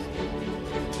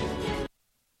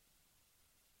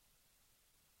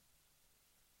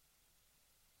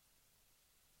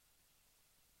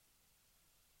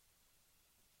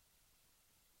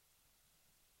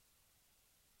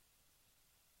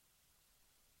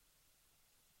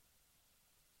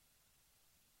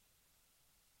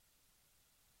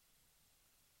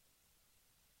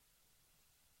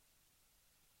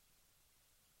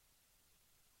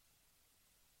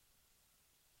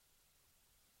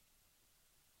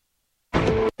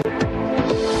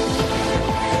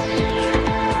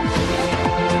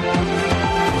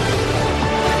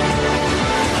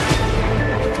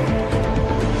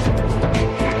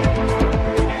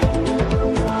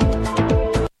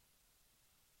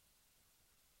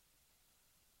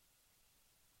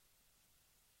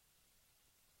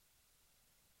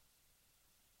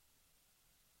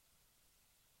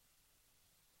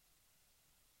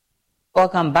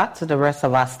 Welcome back to the rest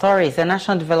of our stories. The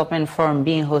National Development Forum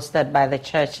being hosted by the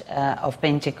Church of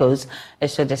Pentecost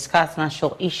is to discuss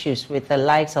national issues with the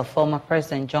likes of former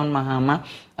President John Mahama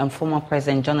and former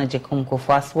President John Agyekum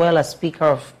Kufuor, as well as Speaker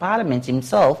of Parliament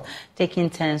himself, taking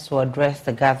turns to address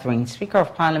the gathering. Speaker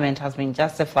of Parliament has been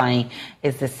justifying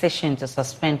his decision to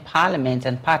suspend Parliament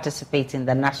and participate in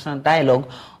the national dialogue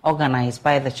organized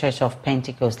by the Church of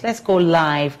Pentecost. Let's go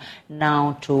live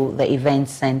now to the event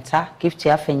center.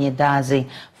 Gifty Afenye Dazi,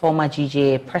 former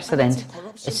GJA president,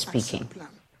 is speaking.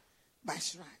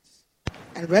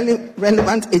 And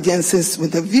relevant agencies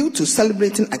with a view to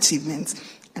celebrating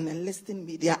achievements and enlisting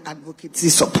media advocacy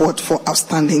support for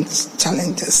outstanding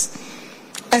challenges.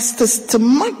 A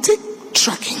systematic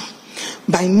tracking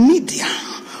by media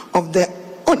of the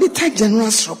Auditor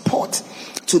General's report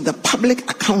to the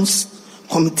Public Accounts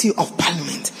Committee of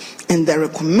Parliament and the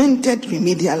recommended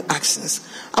remedial actions.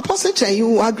 Apostle Chair, you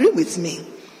will agree with me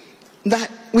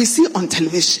that we see on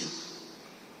television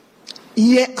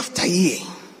year after year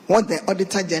what the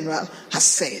Auditor General has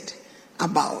said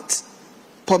about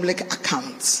public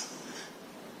accounts.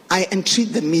 I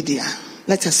entreat the media,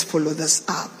 let us follow this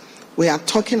up. We are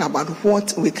talking about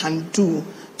what we can do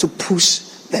to push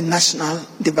the national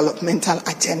developmental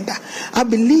agenda. I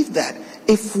believe that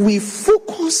if we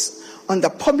focus on the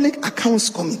Public Accounts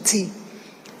Committee,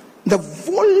 the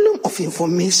volume of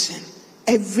information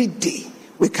every day,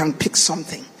 we can pick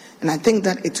something. And I think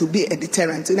that it will be a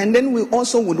deterrent. And then we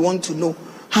also would want to know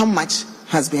how much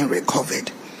has been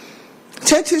recovered.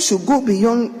 Churches should go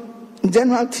beyond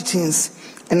general teachings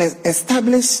and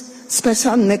establish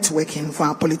special networking for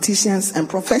our politicians and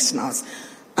professionals,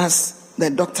 as the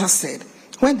doctor said,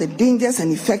 where the dangers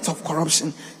and effects of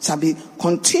corruption shall be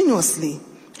continuously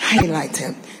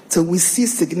highlighted till we see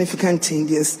significant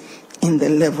changes in the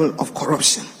level of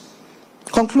corruption.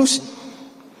 Conclusion.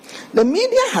 The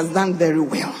media has done very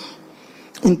well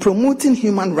in promoting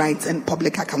human rights and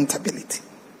public accountability.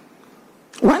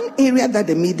 One area that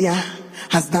the media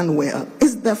has done well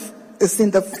is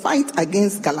in the fight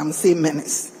against Galamsey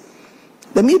menace.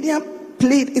 The media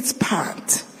played its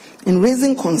part in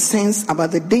raising concerns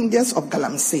about the dangers of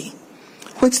Galamsey,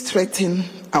 which threaten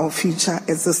our future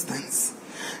existence.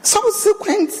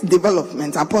 Subsequent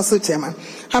developments, Apostle Chairman,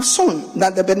 have shown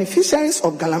that the beneficiaries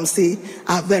of Galamsey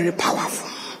are very powerful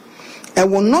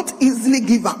and will not easily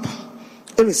give up,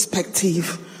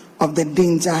 irrespective of the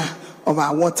danger of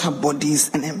our water bodies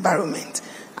and environment.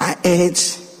 I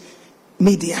urge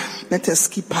media, let us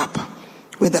keep up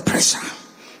with the pressure,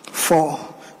 for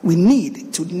we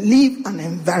need to leave an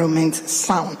environment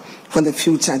sound for the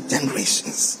future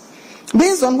generations.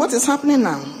 Based on what is happening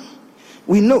now,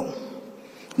 we know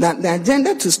that the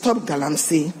agenda to stop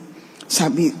Galamsey shall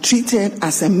be treated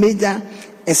as a major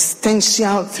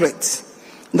existential threat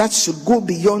that should go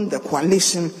beyond the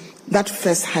coalition that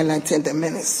first highlighted the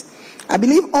menace. I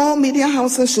believe all media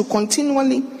houses should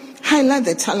continually highlight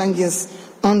the challenges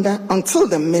until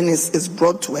the menace is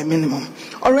brought to a minimum.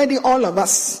 Already all of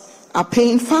us are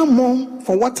paying far more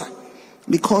for water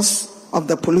because of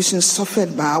the pollution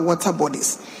suffered by our water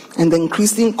bodies and the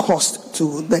increasing cost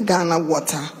to the Ghana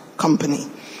Water Company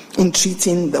in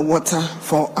treating the water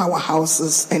for our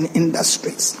houses and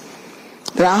industries.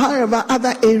 There are, however,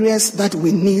 other areas that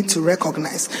we need to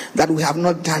recognize that we have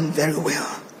not done very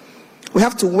well. We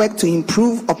have to work to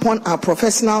improve upon our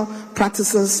professional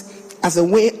practices as a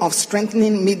way of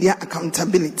strengthening media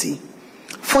accountability.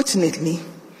 Fortunately,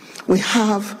 we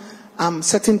have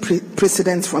certain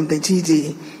precedents from the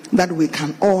GJ that we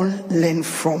can all learn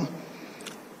from.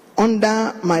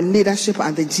 Under my leadership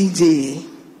at the GJ,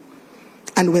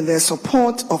 and with the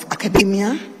support of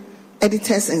academia,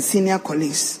 editors, and senior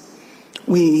colleagues,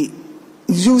 we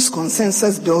use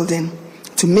consensus building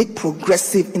to make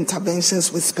progressive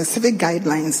interventions with specific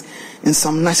guidelines in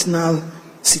some national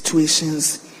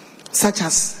situations, such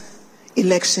as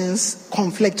elections,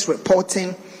 conflict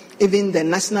reporting, even the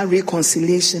national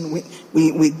reconciliation.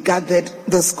 We gathered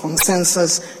this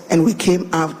consensus and we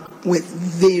came out with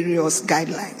various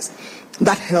guidelines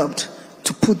that helped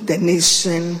to put the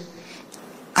nation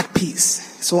at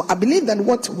peace. So I believe that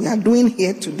what we are doing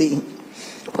here today,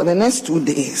 for the next 2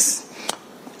 days,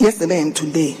 yesterday and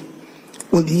today,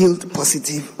 will yield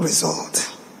positive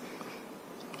result.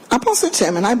 Apostle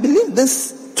Chairman, I believe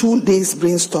this 2 days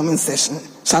brainstorming session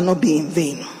shall not be in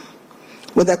vain.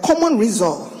 With a common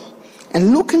resolve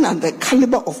and looking at the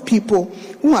caliber of people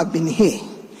who have been here,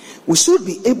 we should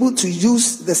be able to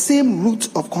use the same route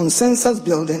of consensus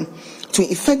building to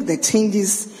effect the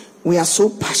changes we are so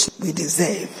passionate we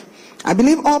deserve. I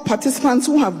believe all participants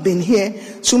who have been here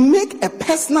should make a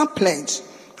personal pledge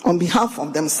on behalf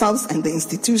of themselves and the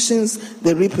institutions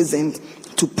they represent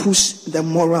to push the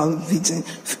moral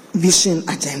vision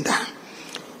agenda.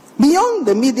 Beyond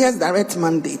the media's direct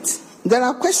mandate, there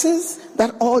are questions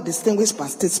that all distinguished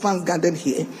participants gathered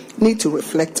here need to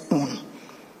reflect on.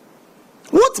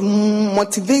 What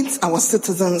motivates our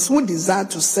citizens who desire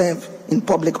to serve in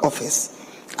public office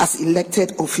as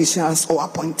elected officials or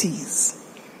appointees?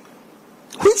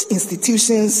 Which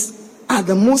institutions are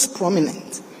the most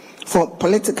prominent for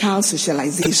political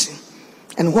socialization,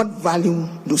 and what value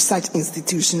do such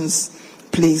institutions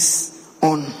place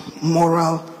on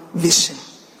moral vision?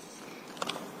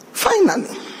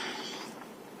 Finally,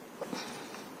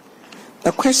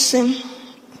 the question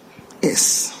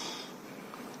is,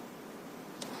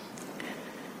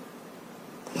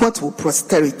 what will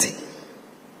posterity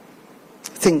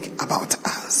think about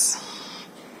us?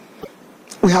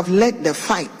 We have led the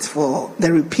fight for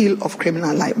the repeal of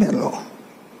criminal libel law,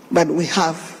 but we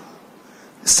have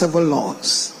civil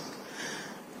laws.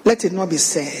 Let it not be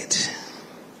said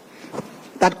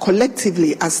that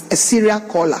collectively, as a serial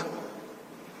caller,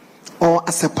 or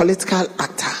as a political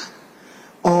actor,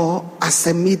 or as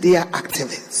a media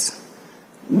activist,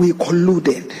 we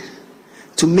colluded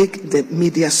to make the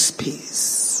media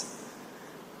space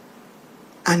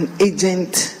an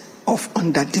agent of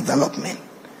underdevelopment.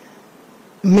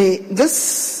 May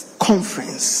this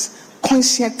conference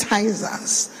conscientize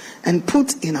us and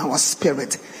put in our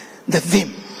spirit the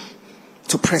vim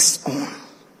to press on.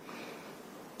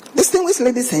 Distinguished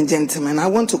ladies and gentlemen, I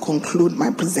want to conclude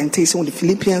my presentation with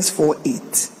Philippians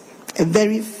 4:8, a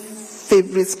very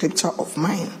favorite scripture of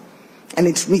mine. And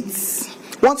it reads,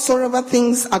 whatsoever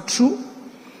things are true,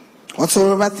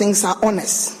 whatsoever things are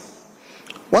honest,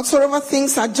 whatsoever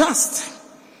things are just,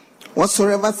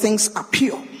 whatsoever things are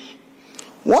pure,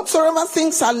 whatsoever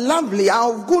things are lovely,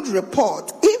 are of good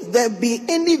report, if there be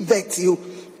any virtue,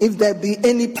 if there be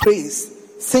any praise,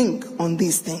 think on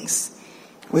these things.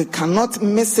 We cannot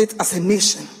miss it as a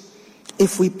nation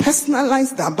if we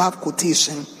personalize the above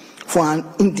quotation for an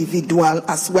individual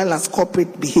as well as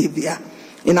corporate behavior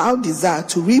in our desire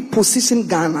to reposition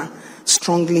Ghana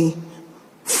strongly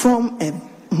from a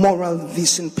moral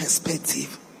vision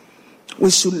perspective.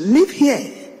 We should live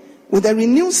here with a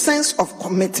renewed sense of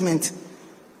commitment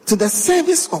to the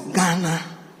service of Ghana,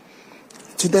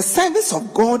 to the service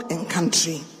of God and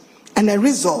country, and a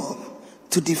resolve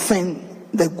to defend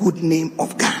the good name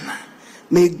of Ghana.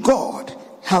 May God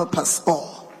help us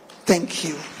all. Thank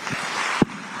you.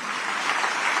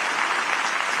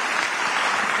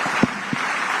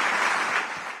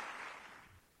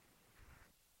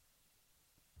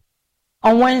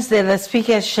 On Wednesday, the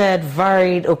speaker shared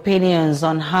varied opinions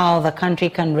on how the country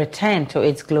can return to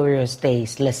its glorious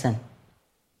days. Listen.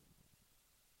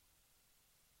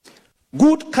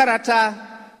 Good character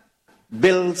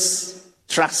builds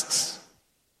trust.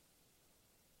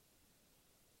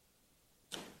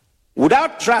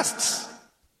 Without trust,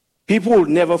 people will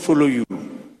never follow you.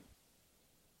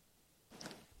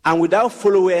 And without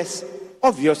followers,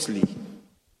 obviously,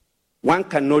 one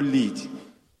cannot lead.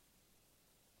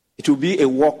 It will be a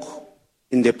walk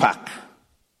in the park.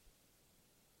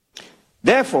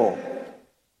 Therefore,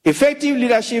 effective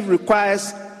leadership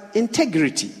requires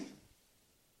integrity.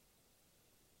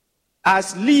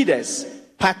 As leaders,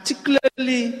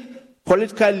 particularly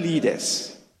political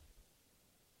leaders,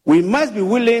 we must be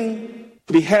willing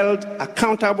to be held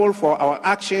accountable for our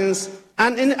actions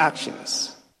and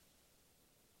inactions.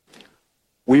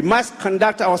 We must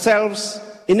conduct ourselves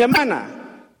in a manner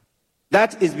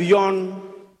that is beyond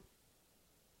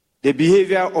the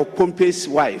behavior of Pompey's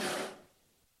wife.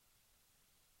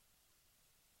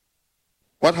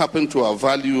 What happened to our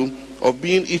value of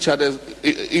being each other's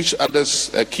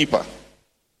keeper,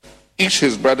 each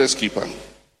his brother's keeper,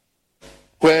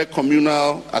 where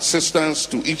communal assistance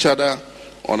to each other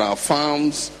on our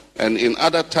farms and in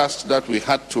other tasks that we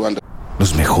had to undertake.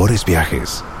 Los mejores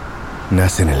viajes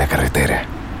nacen en la carretera,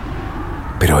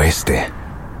 pero este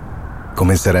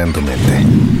comenzará en tu mente.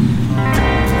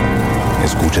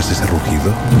 ¿Escuchas ese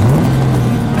rugido?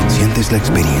 ¿Sientes la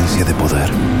experiencia de poder?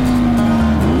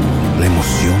 ¿La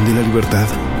emoción de la libertad?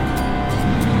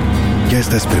 Ya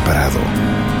estás preparado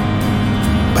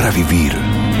para vivir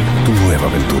tu nueva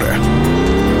aventura.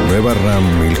 Nueva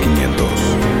Ram 1500.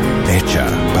 Hecha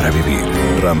para vivir.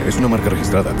 Ram es una marca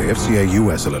registrada de FCA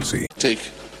US LLC.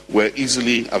 Were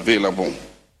easily available.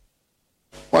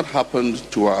 What happened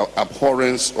to our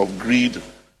abhorrence of greed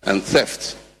and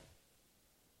theft?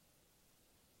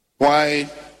 Why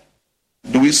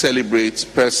do we celebrate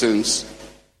persons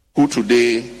who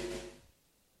today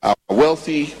are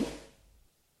wealthy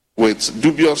with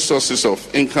dubious sources of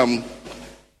income,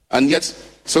 and yet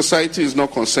society is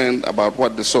not concerned about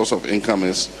what the source of income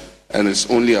is, and it's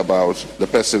only about the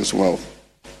person's wealth?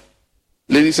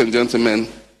 Ladies and gentlemen,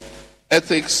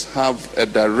 ethics have a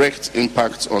direct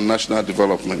impact on national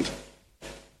development.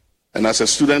 And as a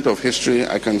student of history,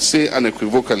 I can say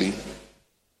unequivocally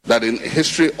that in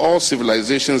history, all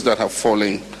civilizations that have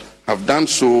fallen have done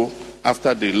so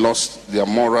after they lost their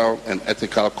moral and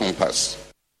ethical compass.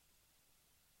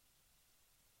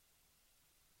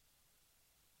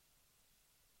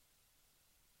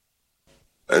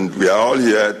 And we are all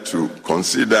here to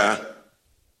consider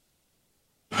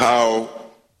how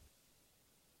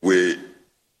we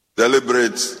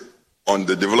deliberate on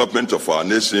the development of our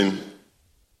nation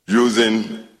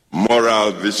using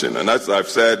moral vision. And as I've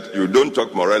said, you don't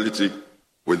talk morality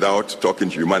without talking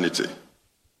humanity.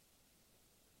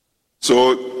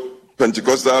 So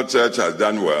Pentecostal Church has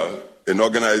done well in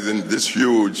organizing this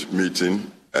huge meeting,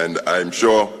 and I'm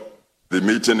sure the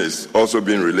meeting is also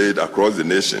being relayed across the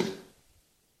nation.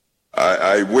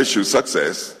 I wish you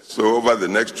success. So over the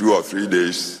next 2 or 3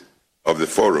 days of the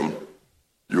forum,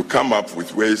 you come up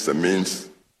with ways and means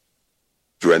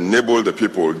to enable the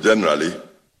people generally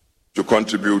to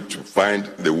contribute to find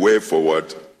the way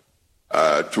forward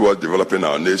towards developing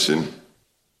our nation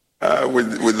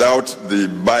without the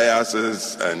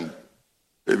biases and,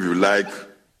 if you like,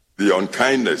 the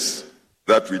unkindness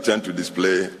that we tend to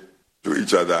display to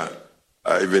each other,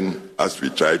 even as we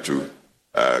try to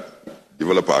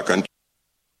develop our country.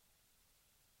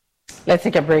 Let's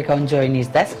take a break on Joy News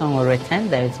Desk. When we return,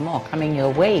 there is more coming your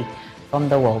way from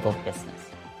the world of business.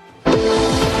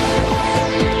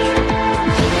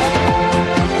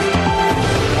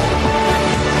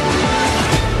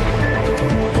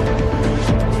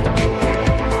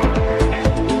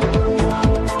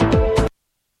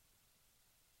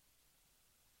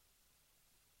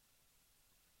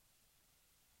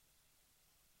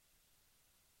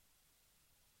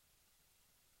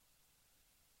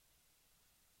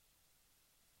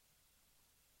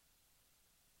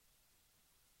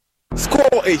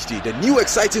 Score HD, the new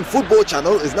exciting football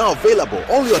channel, is now available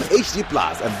only on HD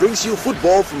Plus and brings you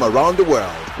football from around the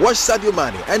world. Watch Sadio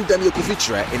Mane and Daniel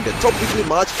Kufitre in the top weekly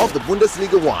match of the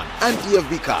Bundesliga 1 and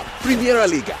DFB Cup, Primera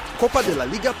Liga, Copa de la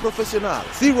Liga Profesional,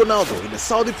 see Ronaldo in the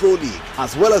Saudi Pro League,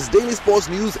 as well as daily sports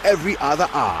news every other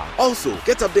hour. Also,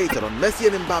 get updated on Messi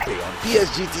and Mbappe on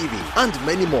PSG TV and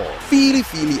many more. Feely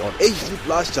on HD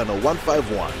Plus channel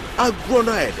 151.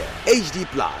 Agrona Ede, HD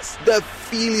Plus, the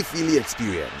Feely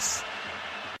experience.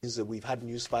 We've had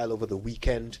news file over the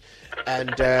weekend,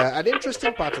 and an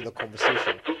interesting part of the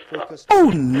conversation focused. Oh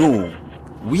no,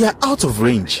 we are out of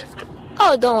range.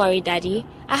 Oh, don't worry, Daddy.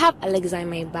 I have Alexa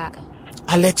in my bag.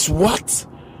 Alex, what?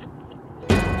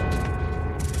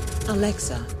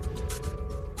 Alexa,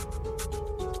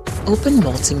 open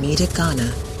Multimedia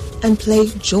Ghana and play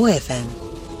Joy FM.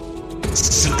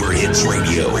 Super Hits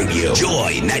Radio,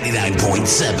 Joy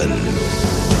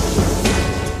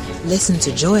 99.7. Listen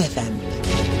to Joy FM,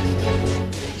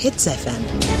 Hits FM,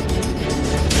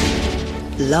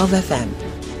 Love FM,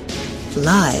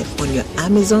 live on your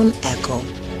Amazon Echo.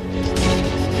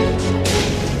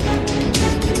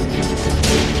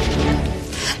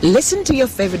 Listen to your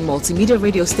favorite multimedia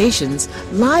radio stations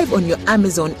live on your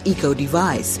Amazon Echo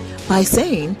device by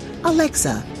saying,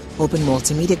 Alexa, open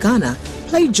Multimedia Ghana,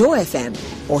 play Joy FM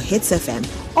or Hits FM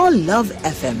or Love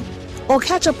FM. Or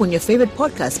catch up on your favorite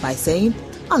podcast by saying,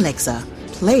 Alexa,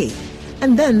 play,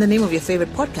 and then the name of your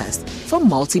favorite podcast from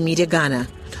Multimedia Ghana.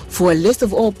 For a list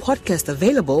of all podcasts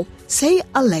available, say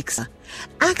Alexa.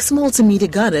 Ask Multimedia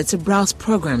Ghana to browse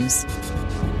programs.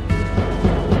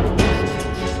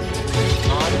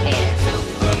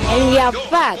 And we are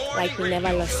back like we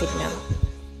never lost signal.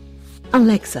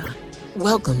 Alexa,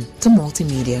 welcome to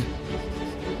Multimedia.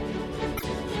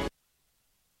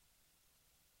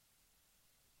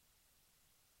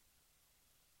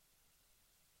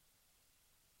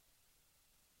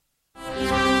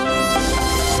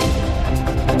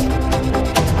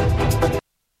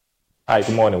 Hi,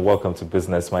 good morning. Welcome to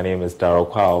Business. My name is Darrell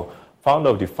Kwao, founder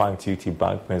of Defunct UT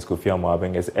Bank. Prince Kofi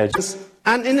Amwabeng is urging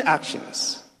and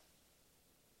inactions.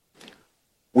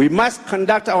 We must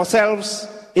conduct ourselves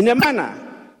in a manner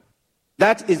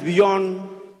that is beyond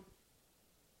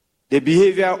the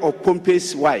behavior of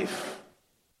Pompey's wife.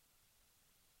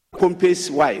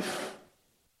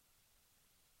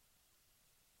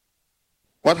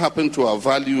 What happened to our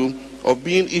value of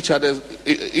being each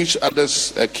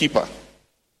other's keeper?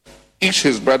 Each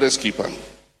his brother's keeper,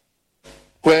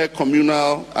 where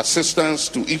communal assistance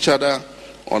to each other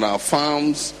on our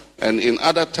farms and in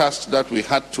other tasks that we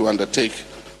had to undertake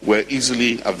were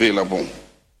easily available.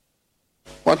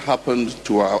 What happened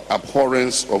to our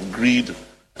abhorrence of greed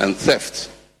and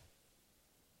theft?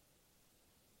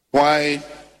 Why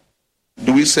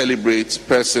do we celebrate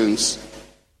persons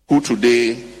who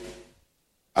today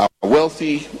are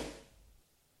wealthy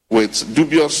with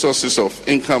dubious sources of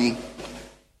income,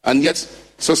 and yet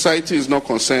society is not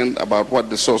concerned about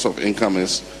what the source of income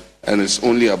is, and it's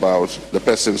only about the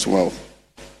person's wealth?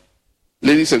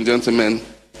 Ladies and gentlemen,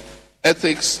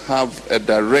 ethics have a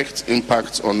direct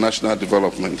impact on national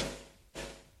development.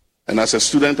 And as a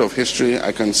student of history,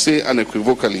 I can say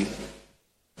unequivocally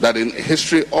that in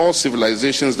history, all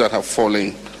civilizations that have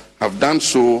fallen have done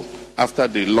so after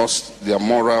they lost their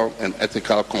moral and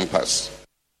ethical compass.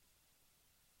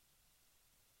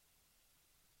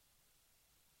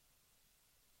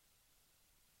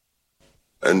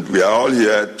 And we are all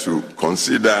here to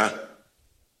consider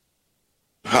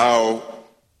how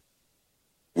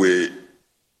we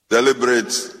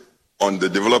deliberate on the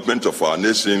development of our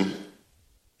nation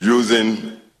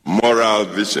using moral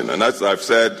vision. And as I've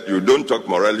said, you don't talk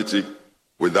morality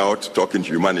without talking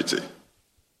humanity.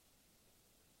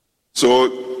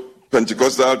 So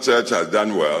Pentecostal Church has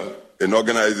done well in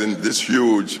organizing this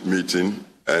huge meeting,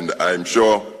 and I'm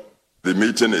sure the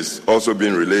meeting is also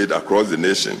being relayed across the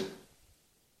nation.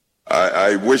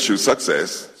 I wish you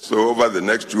success. So over the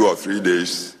next 2 or 3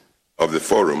 days of the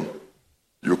forum,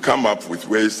 you come up with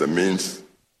ways and means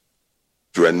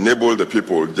to enable the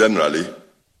people generally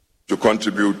to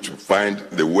contribute to find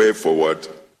the way forward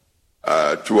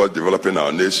towards developing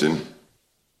our nation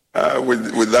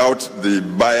without the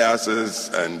biases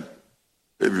and,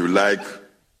 if you like,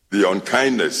 the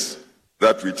unkindness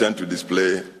that we tend to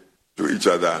display to each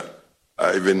other,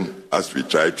 even as we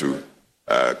try to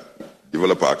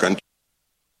develop our country.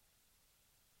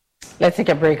 Let's take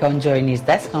a break on Joy News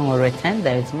Desk, and we'll return.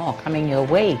 There is more coming your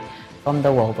way from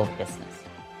the world of business.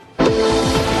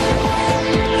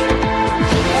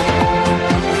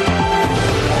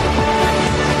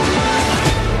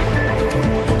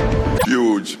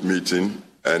 Huge meeting,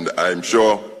 and I'm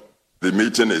sure the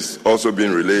meeting is also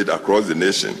being relayed across the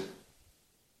nation.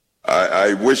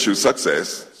 I wish you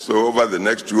success. So over the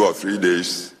next 2 or 3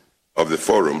 days of the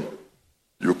forum,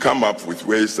 you come up with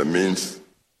ways and means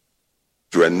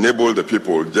to enable the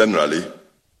people generally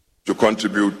to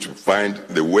contribute to find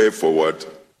the way forward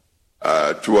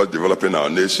towards developing our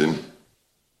nation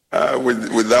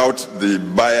without the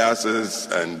biases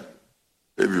and,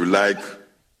 if you like,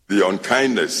 the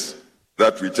unkindness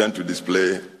that we tend to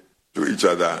display to each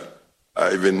other,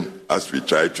 even as we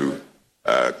try to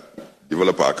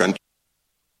develop our country.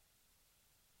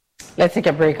 Let's take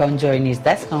a break on Joy News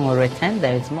Desk, and we'll return.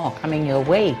 There is more coming your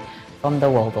way from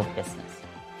the world of business.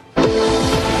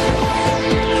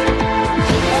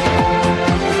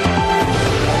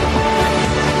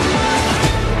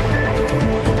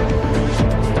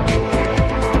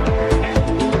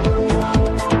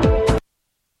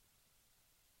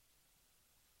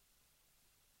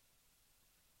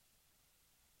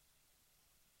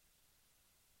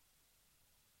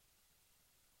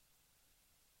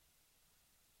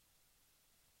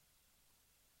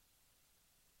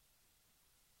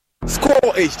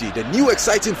 Score HD, the new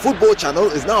exciting football channel,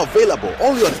 is now available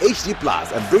only on HD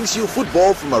Plus and brings you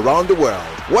football from around the world.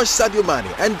 Watch Sadio Mane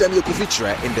and Daniel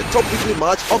Kufitre in the top weekly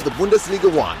match of the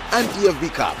Bundesliga 1 and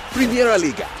DFB Cup, Primera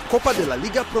Liga, Copa de la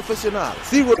Liga Profesional.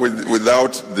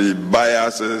 Without the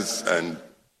biases and,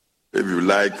 if you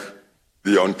like,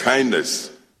 the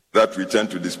unkindness that we tend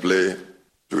to display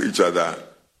to each other,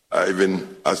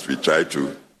 even as we try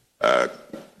to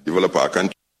develop our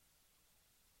country.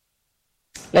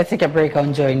 Let's take a break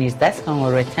on Joy News Desk, and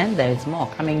we'll return. There is more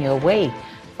coming your way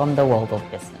from the world of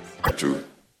business. To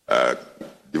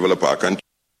develop our country.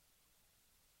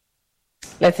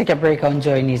 Let's take a break on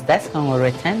Joy News Desk, and we'll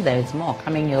return. There is more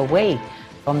coming your way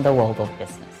from the world of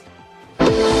business.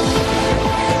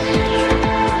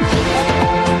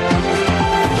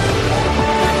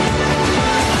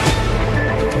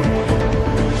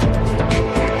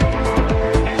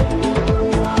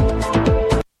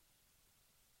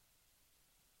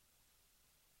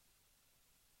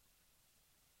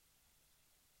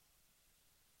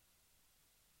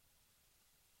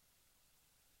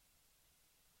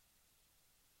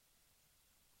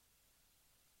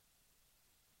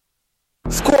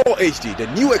 Score HD, the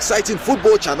new exciting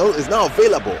football channel, is now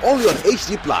available only on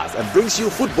HD Plus and brings you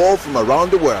football from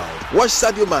around the world. Watch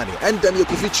Sadio Mane and Daniel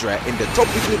Kufitre in the top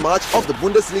weekly match of the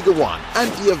Bundesliga 1 and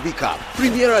DFB Cup,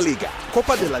 Primera Liga,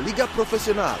 Copa de la Liga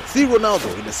Profesional. See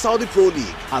Ronaldo in the Saudi Pro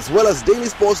League, as well as daily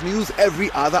sports news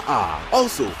every other hour.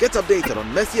 Also, get updated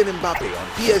on Messi and Mbappe on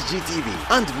PSG TV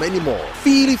and many more.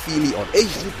 Feely on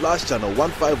HD Plus channel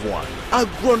 151.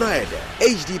 Agrona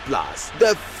HD Plus,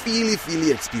 the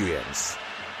Feely experience.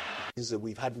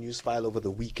 We've had news file over the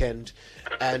weekend,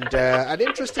 and an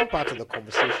interesting part of the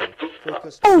conversation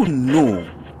focused. Oh no,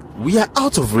 we are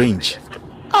out of range.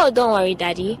 Oh, don't worry,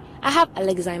 Daddy. I have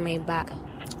Alexa in my bag.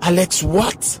 Alex,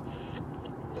 what?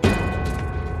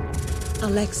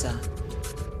 Alexa,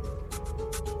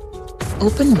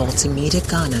 open Multimedia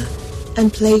Ghana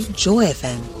and play Joy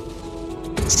FM.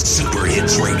 Super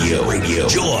Hits Radio,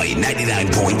 Joy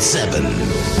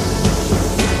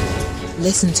 99.7.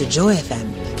 Listen to Joy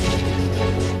FM,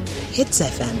 Hits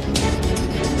FM,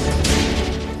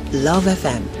 Love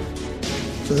FM,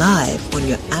 live on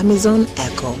your Amazon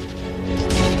Echo.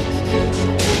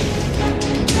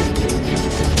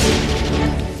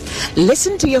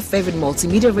 Listen to your favorite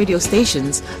multimedia radio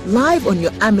stations live on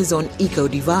your Amazon Echo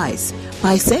device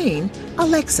by saying,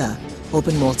 Alexa,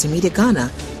 open Multimedia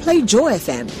Ghana, play Joy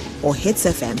FM or Hits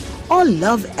FM or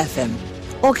Love FM.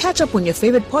 Or catch up on your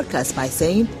favorite podcast by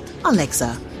saying,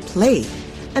 Alexa, play,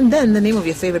 and then the name of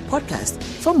your favorite podcast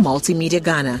from Multimedia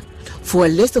Ghana. For a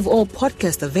list of all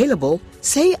podcasts available,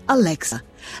 say Alexa.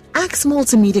 Ask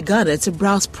Multimedia Ghana to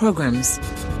browse programs.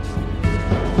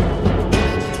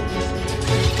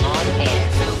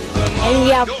 And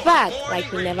we are back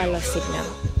like we never lost signal.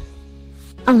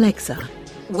 Alexa,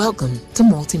 welcome to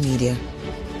Multimedia.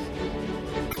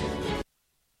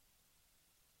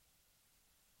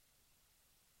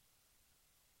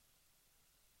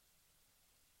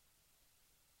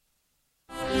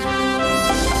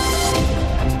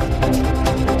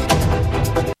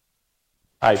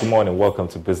 Hi, good morning. Welcome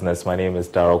to Business. My name is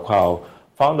Darryl Kwao.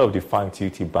 Founder of the Funk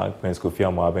TUT Bank, Prince Kofi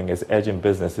Amoabeng, is urging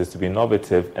businesses to be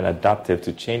innovative and adaptive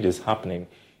to changes happening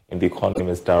in the economy.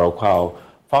 Ms. Darryl Kwao,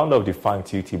 founder of the Funk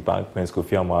TUT Bank, Prince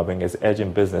Kofi Amoabeng, is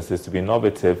urging businesses to be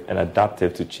innovative and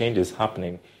adaptive to changes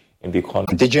happening in the economy.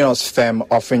 Indigenous firm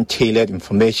offering tailored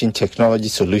information technology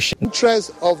solutions.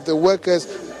 Interests of the workers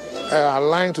are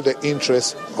aligned to the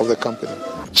interests of the company.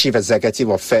 Chief Executive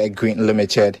of Fair Green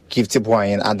Limited, Gifty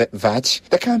Boyan, added that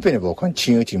the company will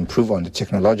continue to improve on the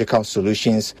technological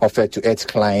solutions offered to its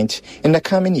clients in the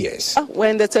coming years. We're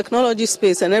in the technology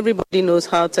space and everybody knows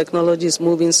how technology is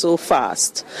moving so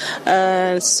fast.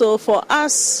 So for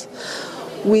us,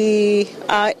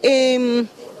 our aim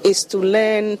is to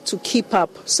learn to keep up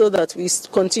so that we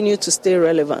continue to stay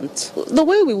relevant. The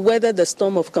way we weather the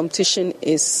storm of competition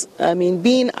is,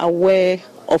 being aware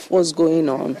of what's going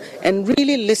on and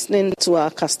really listening to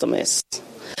our customers.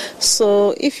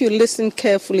 So if you listen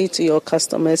carefully to your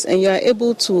customers and you are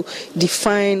able to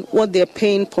define what their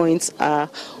pain points are,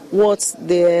 what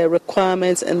their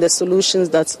requirements and the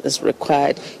solutions that is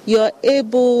required, you are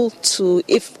able to,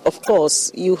 if of course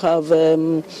you have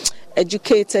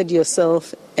educated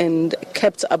yourself and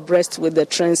kept abreast with the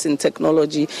trends in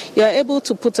technology, you are able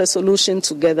to put a solution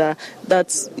together that,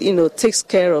 takes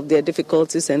care of their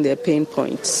difficulties and their pain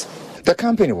points. The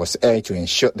company was urged to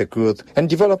ensure the growth and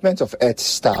development of its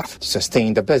staff to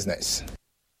sustain the business.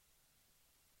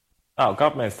 Now,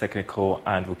 government's technical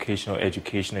and vocational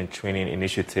education and training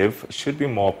initiative should be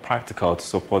more practical to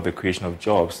support the creation of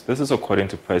jobs. This is according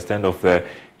to President of the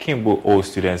Kimbo Old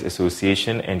Students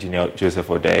Association, Engineer Joseph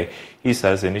Odey. He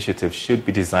says the initiative should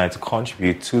be designed to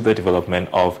contribute to the development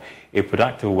of a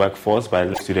productive workforce by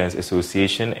the Students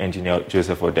Association, Engineer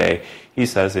Joseph Odey. He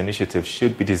says the initiative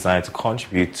should be designed to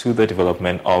contribute to the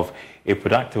development of a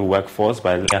productive workforce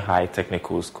by the High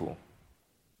Technical School.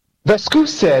 The school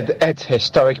said its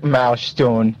historic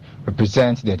milestone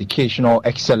represents the educational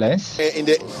excellence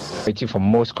for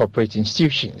most corporate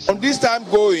institutions. From this time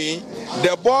going,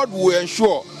 the board will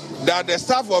ensure that the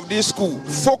staff of this school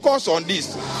focus on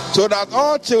this so that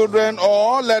all children or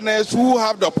all learners who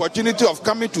have the opportunity of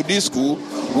coming to this school,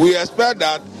 we expect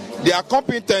that their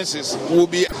competencies will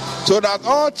be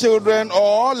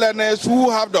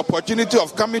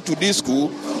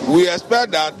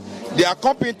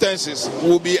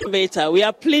better. We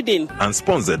are pleading. And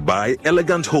sponsored by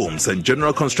Elegant Homes and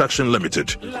General Construction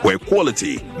Limited, where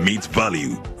quality meets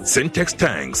value. Syntex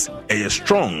tanks, a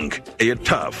strong, a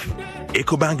tough.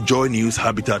 EcoBank Joy News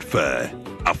Habitat Fair.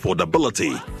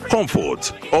 Affordability,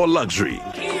 comfort, or luxury.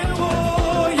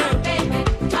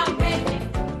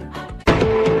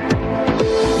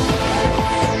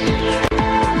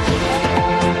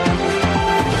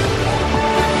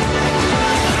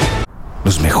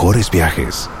 Los mejores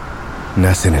viajes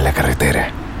nacen en la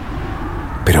carretera,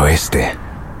 pero este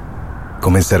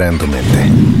comenzará en tu mente.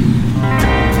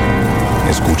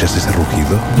 ¿Escuchas ese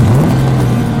rugido?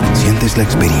 ¿Sientes la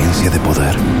experiencia de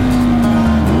poder?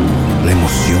 ¿La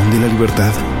emoción de la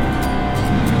libertad?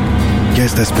 Ya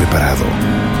estás preparado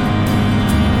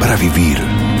para vivir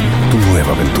tu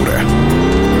nueva aventura.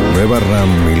 Nueva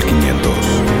RAM 1500,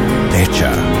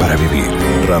 hecha para vivir.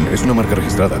 RAM es una marca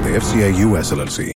registrada de FCI US LLC.